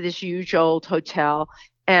check into this huge old hotel,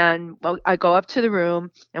 And I go up to the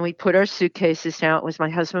room and we put our suitcases down. It was my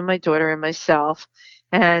husband, my daughter, and myself.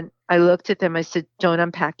 And I looked at them. I said, don't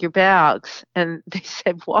unpack your bags. And they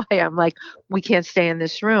said, why? I'm like, we can't stay in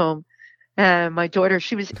this room. And my daughter,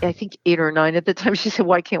 she was, I think, 8 or 9 at the time. She said,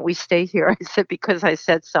 why can't we stay here? I said, because I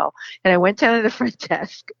said so. And I went down to the front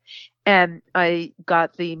desk and I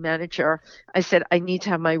got the manager. I said, I need to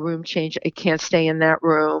have my room changed. I can't stay in that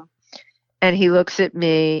room. And he looks at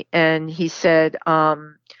me and he said,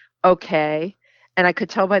 okay. And I could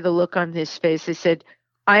tell by the look on his face. I said,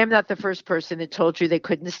 I am not the first person that told you they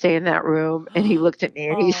couldn't stay in that room. And he looked at me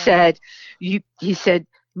and he said, he said,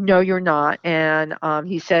 no, you're not. And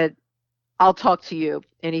he said, I'll talk to you.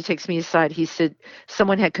 And he takes me aside. He said,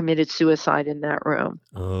 someone had committed suicide in that room.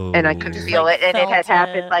 Oh. And I could feel it. And it had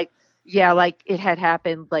happened like it had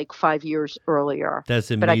happened like 5 years earlier. That's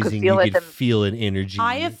amazing. But I could feel you could feel an energy.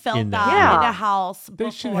 I have felt in that Yeah. in a house They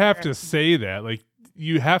before. should have to say that. Like,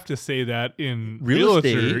 you have to say that in Real realtor.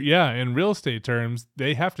 estate. Yeah, in real estate terms,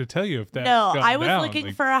 they have to tell you if that's No, gone I was down. looking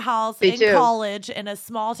Like, for a house They in do. college in a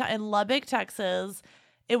small town in Lubbock, Texas.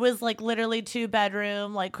 It was like literally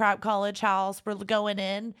 2-bedroom, like crap college house. We're going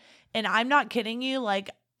in, and I'm not kidding you. Like,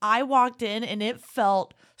 I walked in and it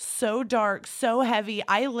felt so dark, so heavy.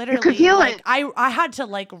 I literally could feel like it. I had to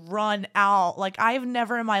like run out. Like, I've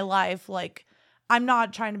never in my life, like, I'm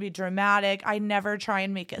not trying to be dramatic. I never try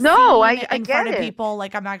and make a No, scene I in get front of it. people.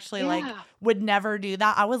 Like, I'm actually like Yeah. would never do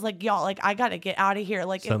that. I was like, y'all, like, I gotta get out of here.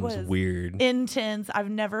 Like, Something's it was weird. intense. I've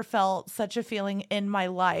never felt such a feeling in my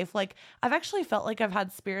life. Like, I've actually felt like I've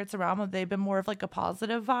had spirits around, but they've been more of like a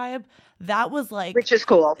positive vibe. That was like Which is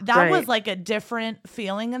cool. that right. was like a different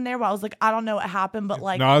feeling in there where I was like, I don't know what happened, but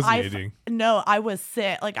like nauseating. I was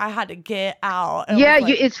sick. Like, I had to get out. It Yeah, was,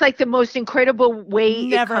 like, it's like the most incredible weight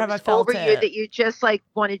Never it have I comes felt over you it. that you just like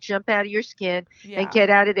want to jump out of your skin yeah. and get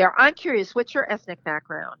out of there. I'm curious, what's your ethnic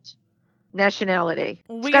background? Nationality?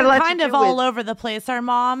 It's We got a are lot to kind do of all with- over the place. Our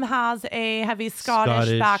mom has a heavy Scottish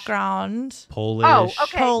Scottish. background. Polish.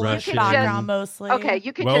 okay. Polish Russian. background mostly. Okay,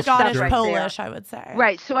 you can Well, just stop Scottish right Polish, there. I would say.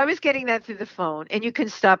 Right. So I was getting that through the phone, and you can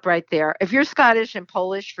stop right there. If you're Scottish and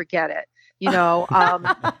Polish, forget it. You know,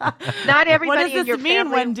 not everybody What does in this your mean,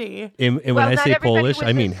 family. Wendy? And when Well, I not say everybody Polish, was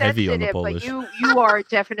I mean as heavy on the sensitive, Polish. But you are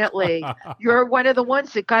definitely you're one of the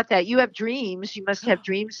ones that got that. You have dreams. You must have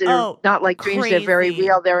dreams that are not like dreams. They're very crazy.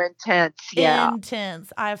 real. They're intense. Yeah.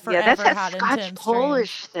 Intense. I've Yeah, forever that's that had Scotch intense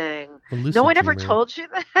Polish thing. A lucid No one ever dreamer. told you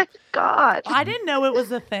that? God. dreams. I didn't know it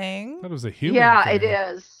was a thing. that was a human. Yeah, thing. it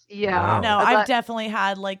is. Yeah. Wow. No, But- I've definitely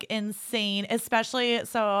had like insane, especially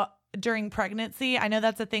so during pregnancy. I know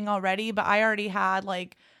that's a thing already, but I already had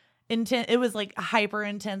like intense. It was like hyper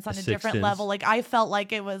intense on a Sixth different sense. level. Like, I felt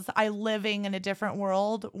like it was I living in a different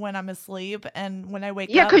world when I'm asleep, and when I wake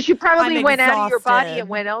Yeah, up. because you probably I'm went out of your body exhausted. and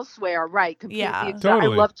went elsewhere. Right. Completely. Yeah.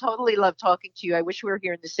 Totally. I totally love talking to you. I wish we were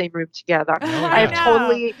here in the same room together. Oh, I have yeah.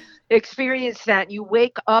 totally experienced that. You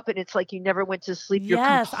wake up and it's like you never went to sleep. You're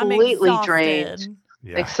Yes, I'm completely exhausted. drained.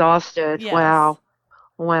 Yeah. Exhausted. Yes. Wow.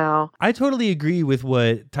 Wow. I totally agree with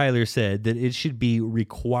what Tyler said, that it should be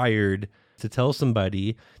required to tell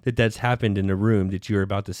somebody that that's happened in a room that you're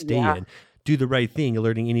about to stay Yeah. in. Do the right thing,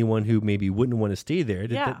 alerting anyone who maybe wouldn't want to stay there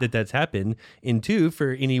that, Yeah. that's happened. And two,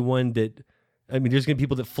 for anyone that, I mean, there's going to be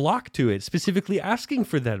people that flock to it, specifically asking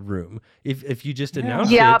for that room. If you just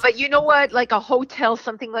announce Yeah, it. but you know what? Like a hotel,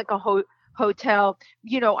 something like a hotel,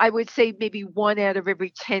 you know, I would say maybe 1 out of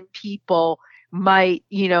every 10 people might,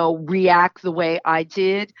 you know, react the way I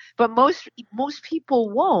did, but most people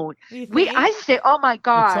won't. You think? I say, oh my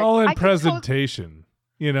God. It's all in I could totally- presentation.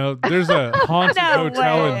 You know, there's a haunted No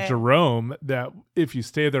hotel way. in Jerome that if you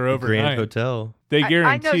stay there The overnight, Grand Hotel. they I know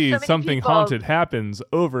guarantee so many something people- haunted happens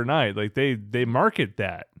overnight. Like they market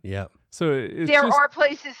that. Yeah. So it's there just are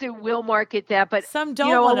places that will market that, but Some don't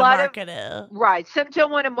know, a want to lot of- market it. right, some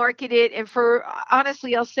don't want to market it, and for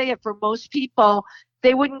honestly, I'll say it, for most people,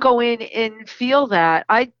 they wouldn't go in and feel that.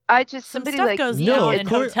 I just Some somebody stuff like goes me, down No, in of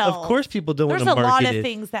course, hotels. people don't want There's to a market lot of it.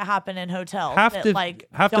 things that happen in hotels. Half that, the like,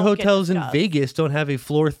 half the don't get hotels in discussed. Vegas don't have a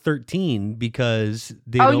floor 13 because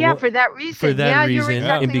they Oh don't yeah, want, for that reason. for that yeah, reason, you're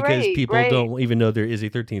exactly and because right, people right. don't even know there is a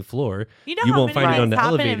 13th floor. You know You how won't many find it on things the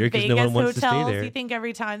happen in elevator 'cause no Vegas one wants to stay hotels? there. You think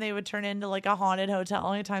every time they would turn into like a haunted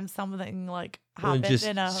hotel, anytime something like Well, happened just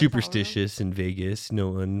in a hotel room? superstitious in Vegas. No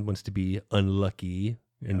one wants to be unlucky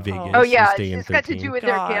in Vegas. Oh and yeah, stay in it's got to 13. do with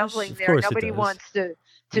Gosh. their gambling Of there. course it Nobody does. wants to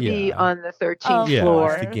be Yeah. on the 13th Of Yeah,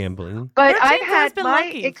 floor. it's the gambling. But 13th I've has had been my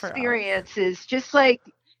lucky for us. experiences just like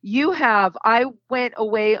you have. I went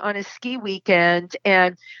away on a ski weekend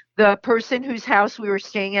and The person whose house we were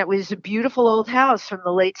staying at was a beautiful old house from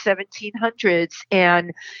the late 1700s,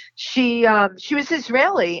 and she was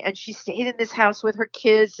Israeli, and she stayed in this house with her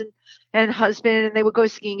kids and husband, and they would go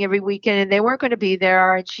skiing every weekend, and they weren't going to be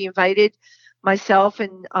there, and she invited myself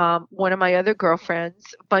and one of my other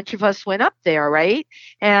girlfriends. A bunch of us went up there, right?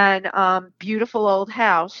 And beautiful old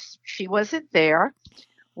house. She wasn't there.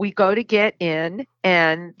 We go to get in,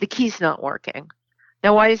 and the key's not working.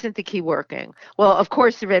 Now, why isn't the key working? Well, of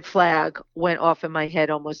course, the red flag went off in my head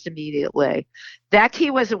almost immediately. That key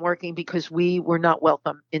wasn't working because we were not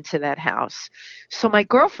welcome into that house. So my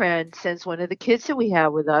girlfriend sends one of the kids that we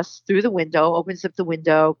have with us through the window, opens up the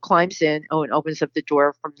window, climbs in, and opens up the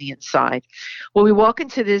door from the inside. Well, we walk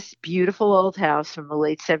into this beautiful old house from the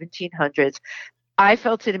late 1700s. I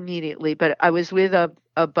felt it immediately, but I was with a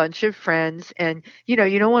bunch of friends, and you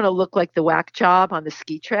don't want to look like the whack job on the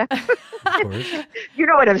ski trip. Of course. You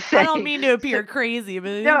know what I'm saying? I don't mean to appear crazy, but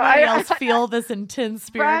did No, anybody else feel this intense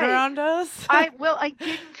spirit Right. around us? I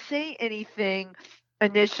didn't say anything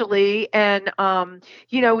initially, and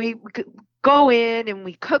we go in and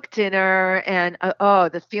we cook dinner, and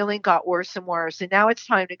the feeling got worse and worse, and now it's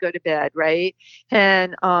time to go to bed, right?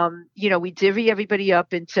 And we divvy everybody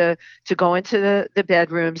up to go into the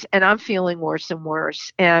bedrooms, and I'm feeling worse and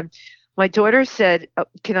worse. And my daughter said,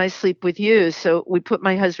 can I sleep with you? So we put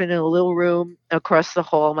my husband in a little room across the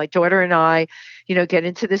hall. My daughter and I, get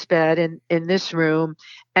into this bed in this room.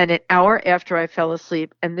 And an hour after I fell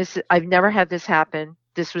asleep, and I've never had this happen.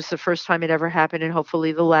 This was the first time it ever happened, and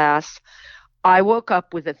hopefully the last. I woke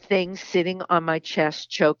up with a thing sitting on my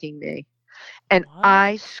chest choking me. And What?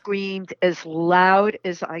 I screamed as loud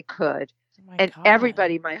as I could. Oh my And God.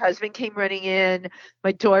 everybody, my husband came running in,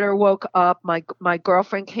 my daughter woke up, my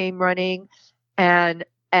girlfriend came running, and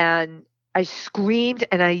I screamed,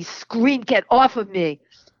 get off of me.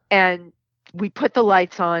 And we put the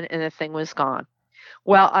lights on, and the thing was gone.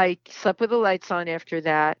 Well, I slept with the lights on after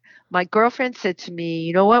that. My girlfriend said to me,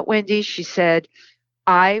 you know what, Wendy? She said,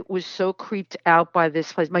 I was so creeped out by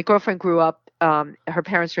this place. My girlfriend grew up, her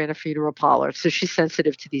parents ran a funeral parlor, so she's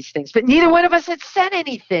sensitive to these things. But neither one of us had said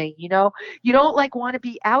anything, You don't want to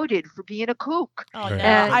be outed for being a kook. Oh, Right. no.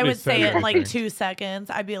 And- I They would said say it in like everything. 2 seconds.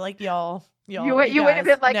 I'd be like, y'all. You would have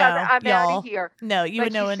been like, no, I'm out y'all. of here. No, you But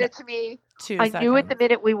would know she in said to me, 2 I seconds. knew it the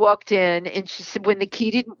minute we walked in, and she said when the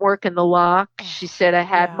key didn't work in the lock, she said I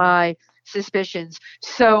had Yeah. my suspicions.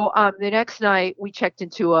 So the next night we checked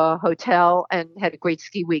into a hotel and had a great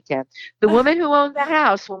ski weekend. The woman who owned the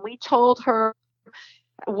house, when we told her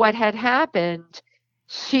what had happened,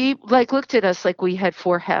 she looked at us like we had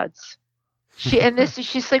 4 heads.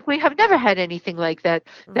 She's like, we have never had anything like that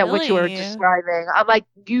what you were Really? describing. I'm like,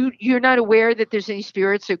 you're not aware that there's any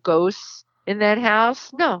spirits or ghosts in that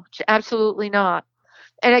house? No, absolutely not.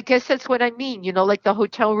 And I guess that's what I mean, like the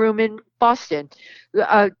hotel room in Boston.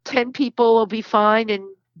 10 people will be fine and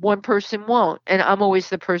one person won't. And I'm always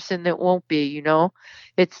the person that won't be,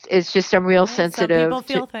 It's just I'm real Hey, sensitive. Some people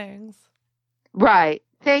feel things. Right.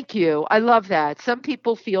 Thank you. I love that. Some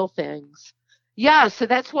people feel things. Yeah, so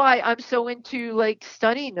that's why I'm so into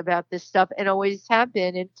studying about this stuff and always have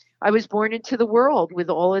been. And I was born into the world with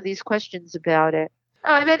all of these questions about it.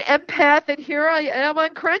 I'm an empath, and here I am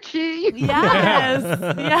on Crunchy. Yes.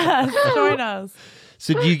 Yes. Join us.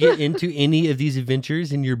 So do you get into any of these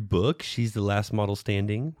adventures in your book, She's the Last Model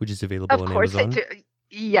Standing, which is available Of on course I Amazon? do.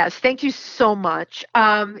 Yes, thank you so much.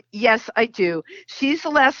 Yes, I do. She's the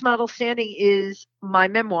Last Model Standing is my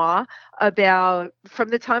memoir about from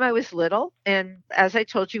the time I was little. And as I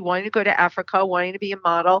told you, wanting to go to Africa, wanting to be a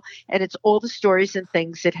model. And it's all the stories and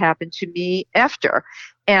things that happened to me after.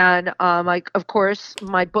 And of course,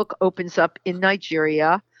 my book opens up in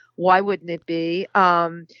Nigeria. Why wouldn't it be?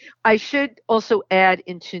 I should also add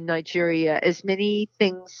into Nigeria as many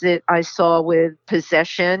things that I saw with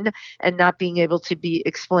possession and not being able to be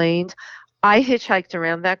explained. I hitchhiked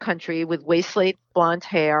around that country with waist-length blonde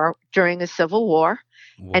hair during a civil war.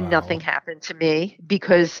 And Wow. nothing happened to me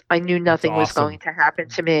because I knew nothing was awesome. going to happen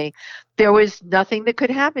to me. There was nothing that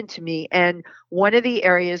could happen to me. And one of the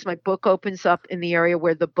areas, my book opens up in the area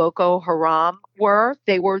where the Boko Haram were.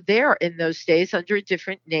 They were there in those days under a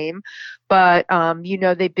different name. But,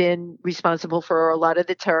 they've been responsible for a lot of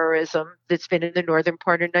the terrorism that's been in the northern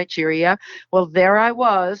part of Nigeria. Well, there I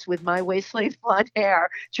was with my waist-length blonde hair,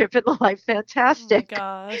 tripping the life Oh my fantastic.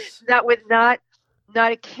 gosh. Not with not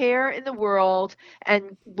a care in the world,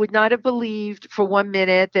 and would not have believed for 1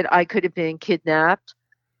 minute that I could have been kidnapped,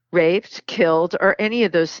 raped, killed, or any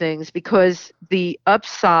of those things, because the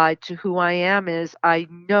upside to who I am is I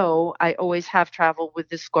know I always have traveled with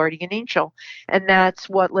this guardian angel. And that's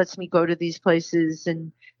what lets me go to these places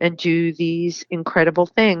and and do these incredible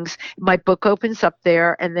things. My book opens up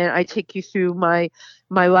there, and then I take you through my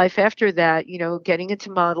life after that, getting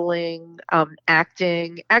into modeling,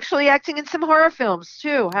 actually acting in some horror films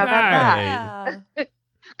too. How about that? Yeah.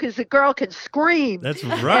 Because the girl can scream. That's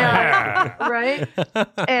right. Right?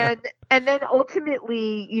 And then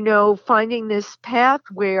ultimately, finding this path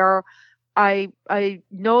where I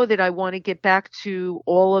know that I want to get back to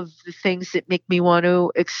all of the things that make me want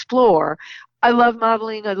to explore. I love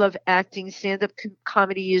modeling. I love acting. Stand-up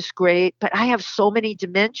comedy is great, but I have so many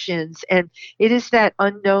dimensions, and it is that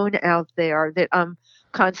unknown out there that I'm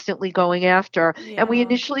constantly going after. Yeah. And we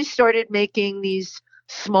initially started making these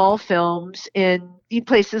small films in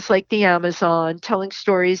places like the Amazon, telling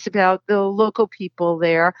stories about the local people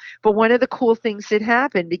there. But one of the cool things that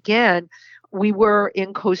happened, again, we were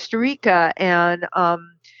in Costa Rica, and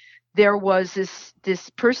there was this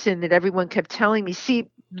person that everyone kept telling me, see,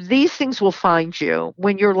 these things will find you.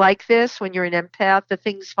 When you're like this, when you're an empath, the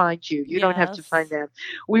things find you. You don't have to find them.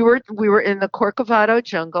 We were in the Corcovado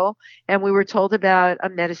jungle, and we were told about a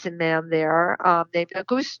medicine man there named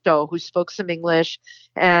Augusto, who spoke some English,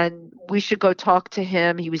 and we should go talk to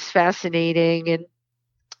him. He was fascinating, and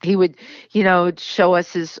he would, show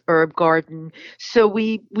us his herb garden. So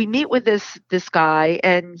we meet with this guy,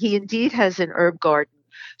 and he indeed has an herb garden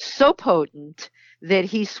so potent that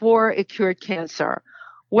he swore it cured cancer.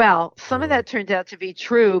 Well, some of that turned out to be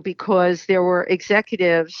true because there were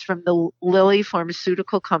executives from the Lilly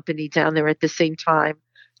Pharmaceutical Company down there at the same time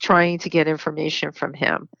trying to get information from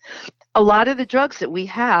him. A lot of the drugs that we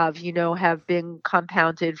have, have been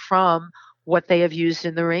compounded from what they have used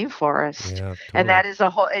in the rainforest. Yeah, totally. And that is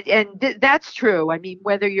that's true. I mean,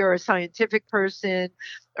 whether you're a scientific person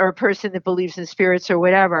or a person that believes in spirits or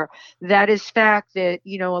whatever, that is fact that,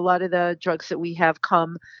 a lot of the drugs that we have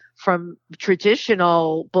come from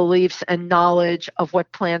traditional beliefs and knowledge of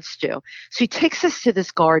what plants do. So he takes us to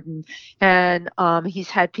this garden, and he's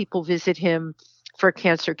had people visit him for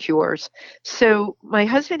cancer cures. So my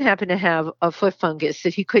husband happened to have a foot fungus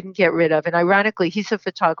that he couldn't get rid of. And ironically, he's a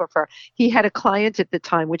photographer. He had a client at the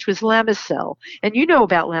time, which was Lamisil. And you know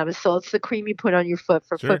about Lamisil. It's the cream you put on your foot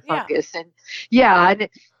for foot fungus. And and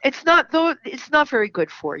it's not very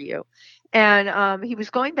good for you. And he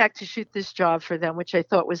was going back to shoot this job for them, which I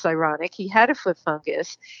thought was ironic. He had a foot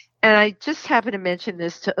fungus. And I just happened to mention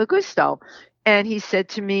this to Augusto. And he said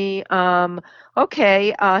to me,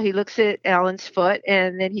 okay, he looks at Alan's foot,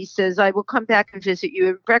 and then he says, I will come back and visit you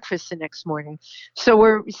at breakfast the next morning. So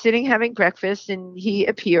we're sitting having breakfast, and he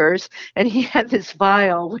appears, and he had this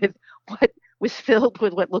vial with what was filled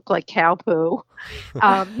with what looked like cow poo.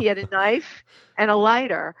 He had a knife and a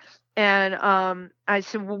lighter. And I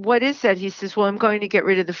said, well, what is that? He says, well, I'm going to get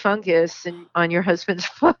rid of the fungus on your husband's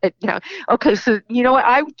foot. Now, okay, so you know what?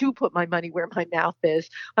 I do put my money where my mouth is.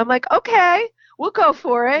 I'm like, okay, we'll go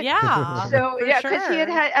for it. Yeah. So, because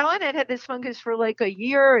Alan had this fungus for like a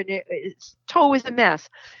year, and his toe was a mess.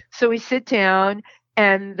 So we sit down,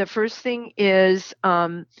 and the first thing is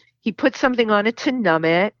he put something on it to numb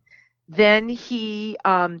it. Then he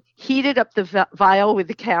heated up the vial with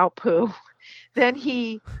the cow poo. Then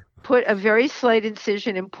he put a very slight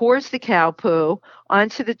incision and pours the cow poo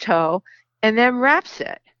onto the toe and then wraps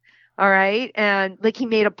it. All right. And like he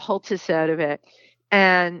made a poultice out of it.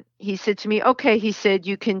 And he said to me, okay, he said,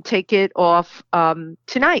 you can take it off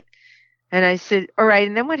tonight. And I said, all right.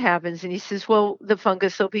 And then what happens? And he says, well, the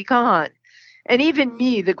fungus will be gone. And even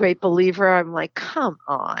me, the great believer, I'm like, come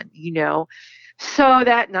on, So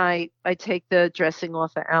that night I take the dressing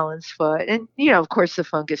off of Alan's foot. And, of course, the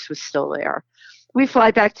fungus was still there. We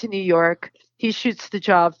fly back to New York. He shoots the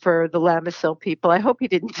job for the Lamisil people. I hope he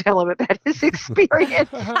didn't tell him about his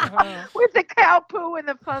experience with the cow poo and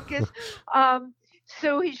the fungus.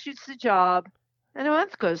 So he shoots the job, and a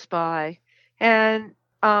month goes by. And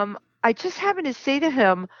I just happened to say to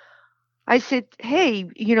him, I said, hey,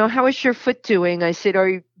 how is your foot doing? I said,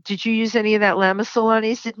 did you use any of that Lamisil on it?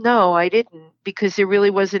 He said, no, I didn't, because there really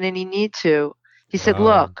wasn't any need to. He said,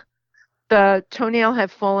 look, the toenail had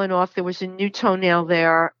fallen off. There was a new toenail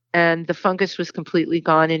there, and the fungus was completely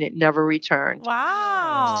gone, and it never returned.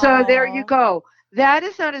 Wow. So there you go. That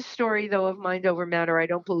is not a story, though, of mind over matter. I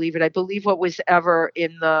don't believe it. I believe what was ever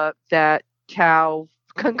in that cow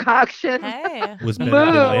concoction was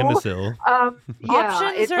better than Lamisil.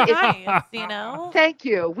 Options are nice, Thank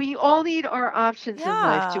you. We all need our options in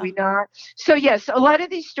life, do we not? So yes, a lot of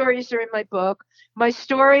these stories are in my book. My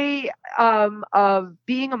story of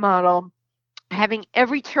being a model, having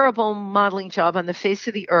every terrible modeling job on the face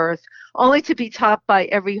of the earth, only to be topped by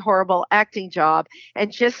every horrible acting job,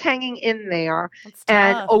 and just hanging in there,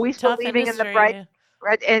 and always Tough believing industry. in the bright.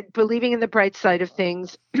 right? And believing in the bright side of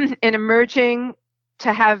things and emerging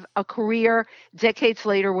to have a career decades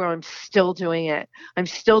later where I'm still doing it. I'm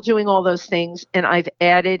still doing all those things, and I've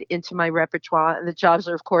added into my repertoire. And the jobs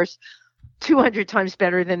are, of course, 200 times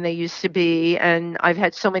better than they used to be. And I've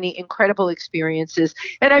had so many incredible experiences.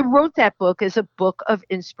 And I wrote that book as a book of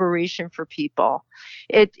inspiration for people.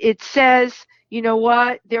 It says, you know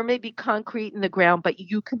what? There may be concrete in the ground, but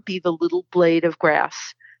you can be the little blade of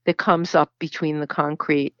grass that comes up between the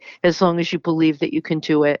concrete as long as you believe that you can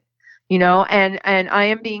do it. You know, and I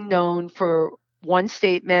am being known for one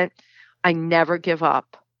statement: I never give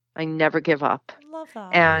up. I never give up. Love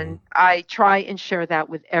that. And I try and share that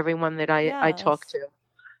with everyone that I talk Yes. to.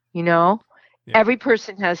 You know, Yeah. every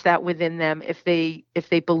person has that within them if they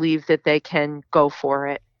believe that they can go for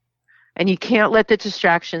it. And you can't let the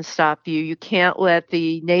distractions stop you. You can't let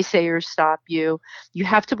the naysayers stop you. You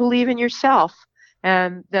have to believe in yourself.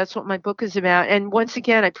 And that's what my book is about. And once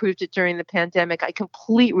again, I proved it during the pandemic. I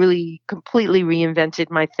completely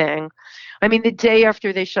reinvented my thing. I mean, the day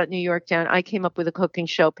after they shut New York down, I came up with a cooking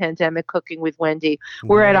show, Pandemic Cooking with Wendy.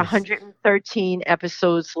 We're at Nice. 113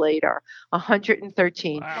 episodes later.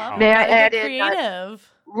 113. Wow. May I Gotta add get in?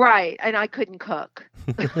 creative. Right. And I couldn't cook.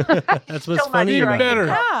 That's what's Still not funny sure about I can Better.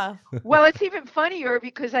 cook. Yeah. Well, it's even funnier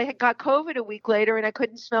because I had got COVID a week later and I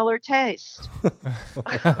couldn't smell or taste.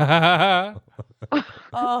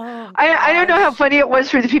 Oh, I don't know how gosh. funny it was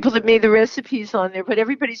for the people that made the recipes on there, but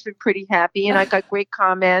everybody's been pretty happy and I got great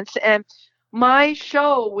comments. And my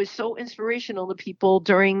show was so inspirational to people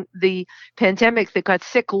during the pandemic that got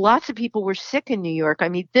sick. Lots of people were sick in New York. I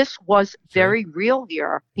mean, this was Sure. very real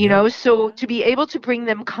here, you Yeah. know, so to be able to bring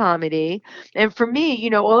them comedy. And for me, you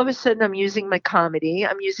know, all of a sudden I'm using my comedy,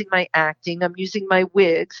 I'm using my acting, I'm using my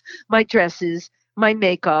wigs, my dresses, my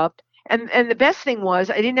makeup. And the best thing was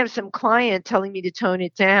I didn't have some client telling me to tone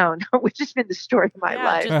it down, which has been the story of my Yeah,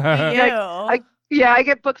 life. just be you. Yeah, I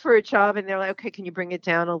get booked for a job and they're like, okay, can you bring it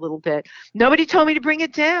down a little bit? Nobody told me to bring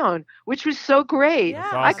it down, which was so great.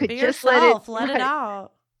 Yeah, I could be just yourself. let Let it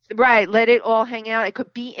out. right, let it all hang out. I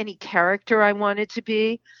could be any character I wanted to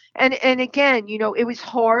be. And again, you know, it was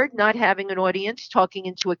hard not having an audience talking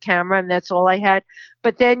into a camera and that's all I had.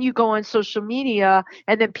 But then you go on social media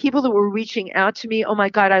and then people that were reaching out to me, oh my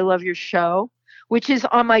God, I love your show, which is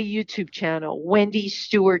on my YouTube channel, Wendy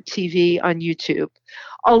Stewart TV on YouTube,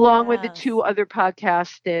 along with the Yes. 2 other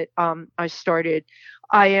podcasts that I started.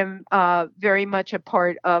 I am very much a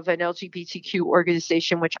part of an LGBTQ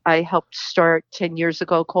organization, which I helped start 10 years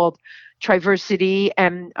ago called Triversity.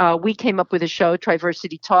 And we came up with a show,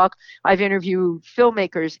 Triversity Talk. I've interviewed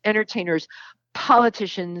filmmakers, entertainers,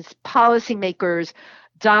 politicians, policymakers,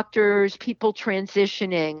 doctors, people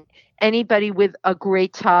transitioning, anybody with a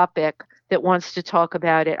great topic that wants to talk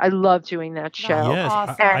about it. I love doing that show. Yes,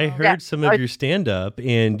 awesome. I And heard some of your stand up,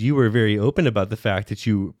 and you were very open about the fact that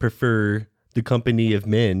you prefer the company of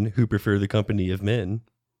men who prefer the company of men.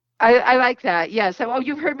 I like that. Yes. Oh,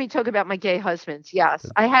 you've heard me talk about my gay husbands. Yes.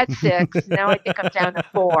 I had 6. Now I think I'm down to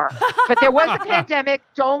 4. But there was a pandemic.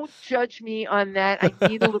 Don't judge me on that. I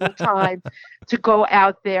need a little time to go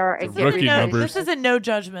out there and The get rookie rid of numbers. This is a no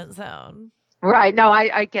judgment zone. Right. No,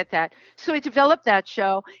 I get that. So I developed that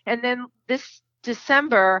show. And then this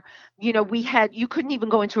December, you know, you couldn't even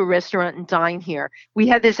go into a restaurant and dine here. We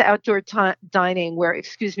had this outdoor dining where,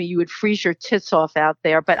 excuse me, you would freeze your tits off out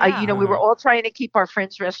there. But we were all trying to keep our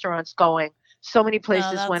friends' restaurants going. So many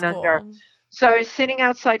places that's went cool. under. So I was sitting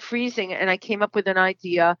outside freezing and I came up with an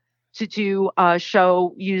idea to do a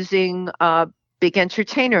show using big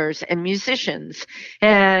entertainers and musicians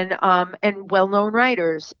and well-known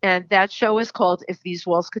writers. And that show is called If These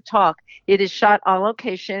Walls Could Talk. It is shot on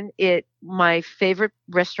location at my favorite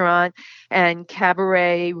restaurant and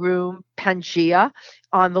cabaret room, Pangea,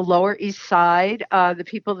 on the Lower East Side. The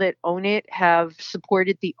people that own it have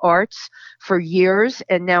supported the arts for years,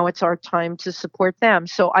 and now it's our time to support them.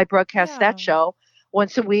 So I broadcast that Yeah. show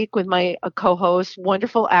once a week with my co-host,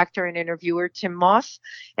 wonderful actor and interviewer, Tim Moss.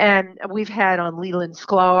 And we've had on Leland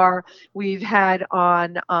Sklar. We've had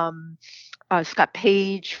on Scott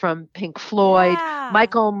Page from Pink Floyd, Yeah.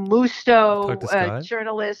 Michael Musto, Talk to Scott.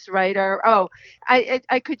 journalist, writer. Oh,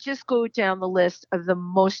 I could just go down the list of the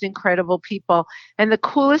most incredible people. And the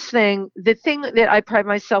coolest thing, the thing that I pride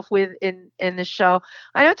myself with in the show,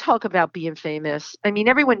 I don't talk about being famous. I mean,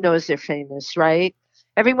 everyone knows they're famous, right?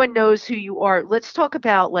 Everyone knows who you are. Let's talk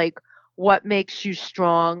about like what makes you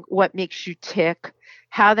strong, what makes you tick,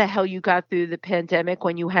 how the hell you got through the pandemic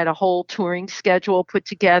when you had a whole touring schedule put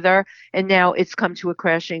together and now it's come to a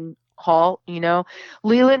crashing halt, you know.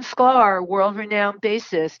 Leland Sklar, world-renowned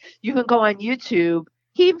bassist. You can go on YouTube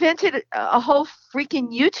He invented a whole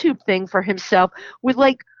freaking YouTube thing for himself with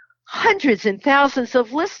like hundreds and thousands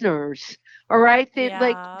of listeners. All right. Like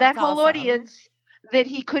that that's whole awesome. audience that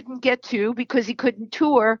he couldn't get to because he couldn't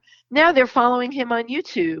tour. Now they're following him on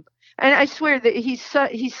YouTube. And I swear that he's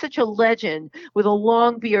such a legend with a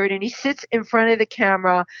long beard, and he sits in front of the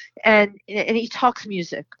camera and he talks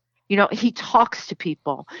music. You know, he talks to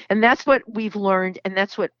people. And that's what we've learned, and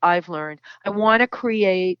that's what I've learned. I want to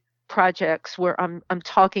create projects where I'm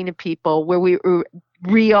talking to people, where we're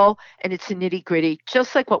real and it's a nitty-gritty,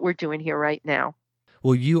 just like what we're doing here right now.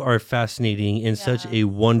 Well, you are fascinating and such a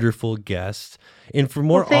wonderful guest. And for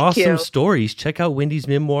more thank awesome you. stories, check out Wendy's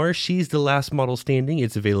memoir, She's the Last Model Standing.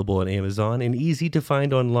 It's available on Amazon and easy to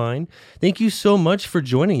find online. Thank you so much for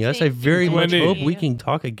joining us. I Thank very you, much Wendy. hope we can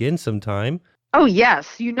talk again sometime. Oh,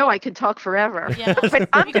 yes. You know I can talk forever. Yeah. But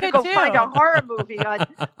I'm You going to could go too. find a horror movie on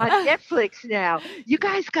Netflix now. You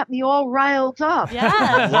guys got me all riled up.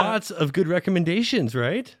 Yeah. Lots of good recommendations,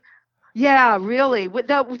 right? Yeah, really. What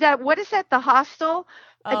is that, The Hostel?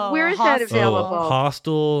 Oh, Where is that Hostel. available?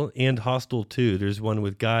 Hostel and Hostel 2. There's one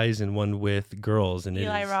with guys and one with girls. And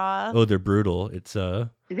Eli it is, Roth. oh, they're brutal. It's They're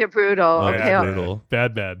brutal. Oh, Okay. yeah, I'll brutal.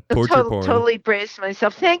 Bad. torture porn. Totally brace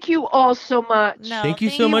myself. Thank you all so much. No, Thank you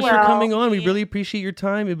so much for well. coming on. We Thank you. really appreciate your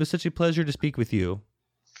time. It was such a pleasure to speak with you.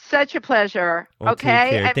 Such a pleasure. Well, take Okay.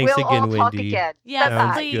 care. And Thanks we'll again, all talk Wendy. again. Yeah,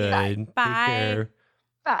 Sounds please. good. Bye. Take care.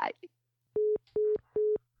 Bye.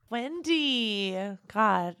 Wendy.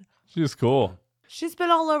 God. She's cool. She's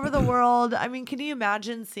been all over the world. I mean, can you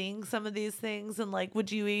imagine seeing some of these things and like,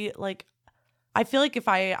 would you eat like, I feel like if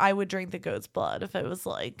I would drink the goat's blood if it was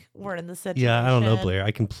like, we're in the situation. Yeah, I don't know, Blair.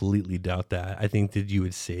 I completely doubt that. I think that you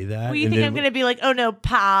would say that. Well, you and think then- I'm going to be like, oh no,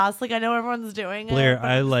 pass. Like, I know everyone's doing Blair, it. But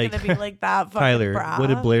I I'm like- going to be like that fucking Tyler, brat. what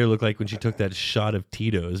did Blair look like when she took that shot of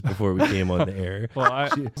Tito's before we came on the air? Well,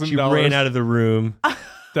 She ran out of the room.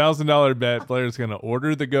 $1,000 bet. Blair's gonna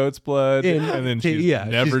order the goat's blood, and then she's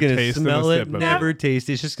never gonna tasted smell a it, sip of never it. taste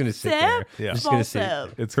it. It's just gonna sit Sip? there. Yeah. Just Small gonna sit.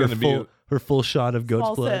 sip. It's Her gonna be. her full shot of goat's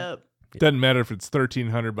Small blood. sip. Doesn't matter if it's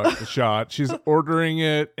 $1,300 a shot. She's ordering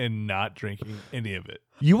it and not drinking any of it.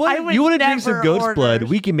 You I want would you want to drink some never goat's order- blood?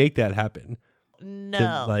 We can make that happen.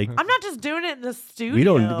 No. like- I'm not just doing it in the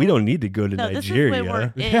studio. We don't need to go to No, this is when we're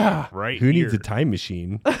Nigeria. in. Yeah, right. Who needs a here. time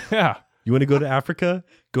machine? Yeah. You want to go to Africa?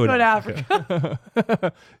 Go to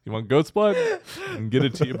Africa. You want goat's blood? And get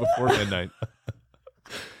it to you before midnight.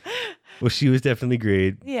 Well, she was definitely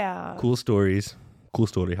great. Yeah. Cool stories. Cool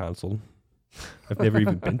story, Hansel. I've never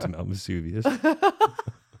even been to Mount Vesuvius.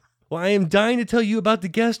 Well, I am dying to tell you about the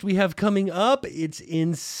guest we have coming up. It's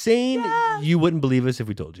insane. Yes. You wouldn't believe us if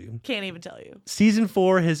we told you. Can't even tell you. Season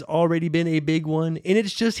 4 has already been a big one, and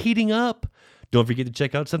it's just heating up. Don't forget to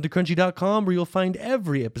check out somethingcrunchy.com, where you'll find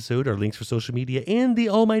every episode, our links for social media, and the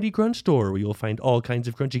Almighty Crunch Store, where you'll find all kinds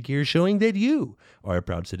of crunchy gear showing that you are a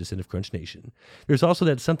proud citizen of Crunch Nation. There's also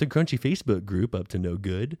that Something Crunchy Facebook group, Up to No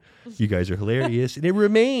Good. You guys are hilarious, and it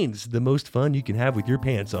remains the most fun you can have with your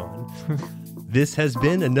pants on. This has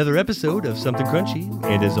been another episode of Something Crunchy,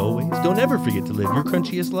 and as always, don't ever forget to live your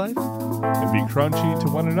crunchiest life. And be crunchy to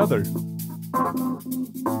one another.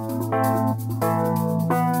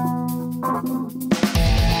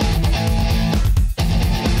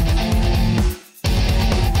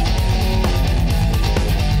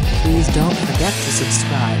 Please don't forget to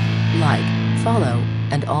subscribe, like, follow,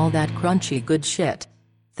 and all that crunchy good shit.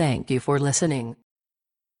 Thank you for listening.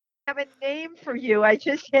 I have a name for you. I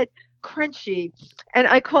just hit Crunchy. And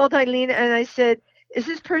I called Eileen and I said, is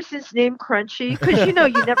this person's name Crunchy? Because you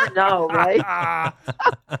never know, right?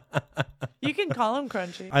 You can call him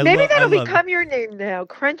Crunchy. Maybe I that'll love become your name now,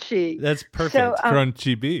 Crunchy. That's perfect. So,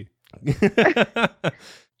 Crunchy B.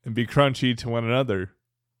 And be crunchy to one another.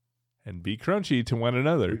 And be crunchy to one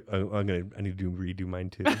another. I need to redo mine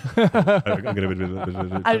too.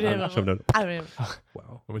 I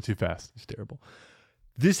Wow, I went too fast. it's terrible.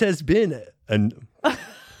 This has been an.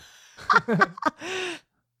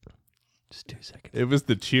 Just 2 seconds. It was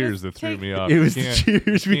the cheers that Just threw take- me off. It was You the can't-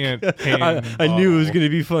 cheers. can't I knew it was bottle. going to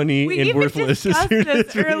be funny We and even worthless. as discussed soon this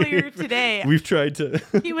as we- earlier today. We've tried to.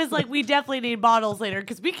 He was like, we definitely need bottles later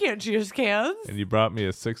because we can't cheers cans. And you brought me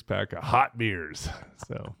a 6-pack of hot beers.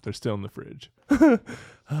 So they're still in the fridge.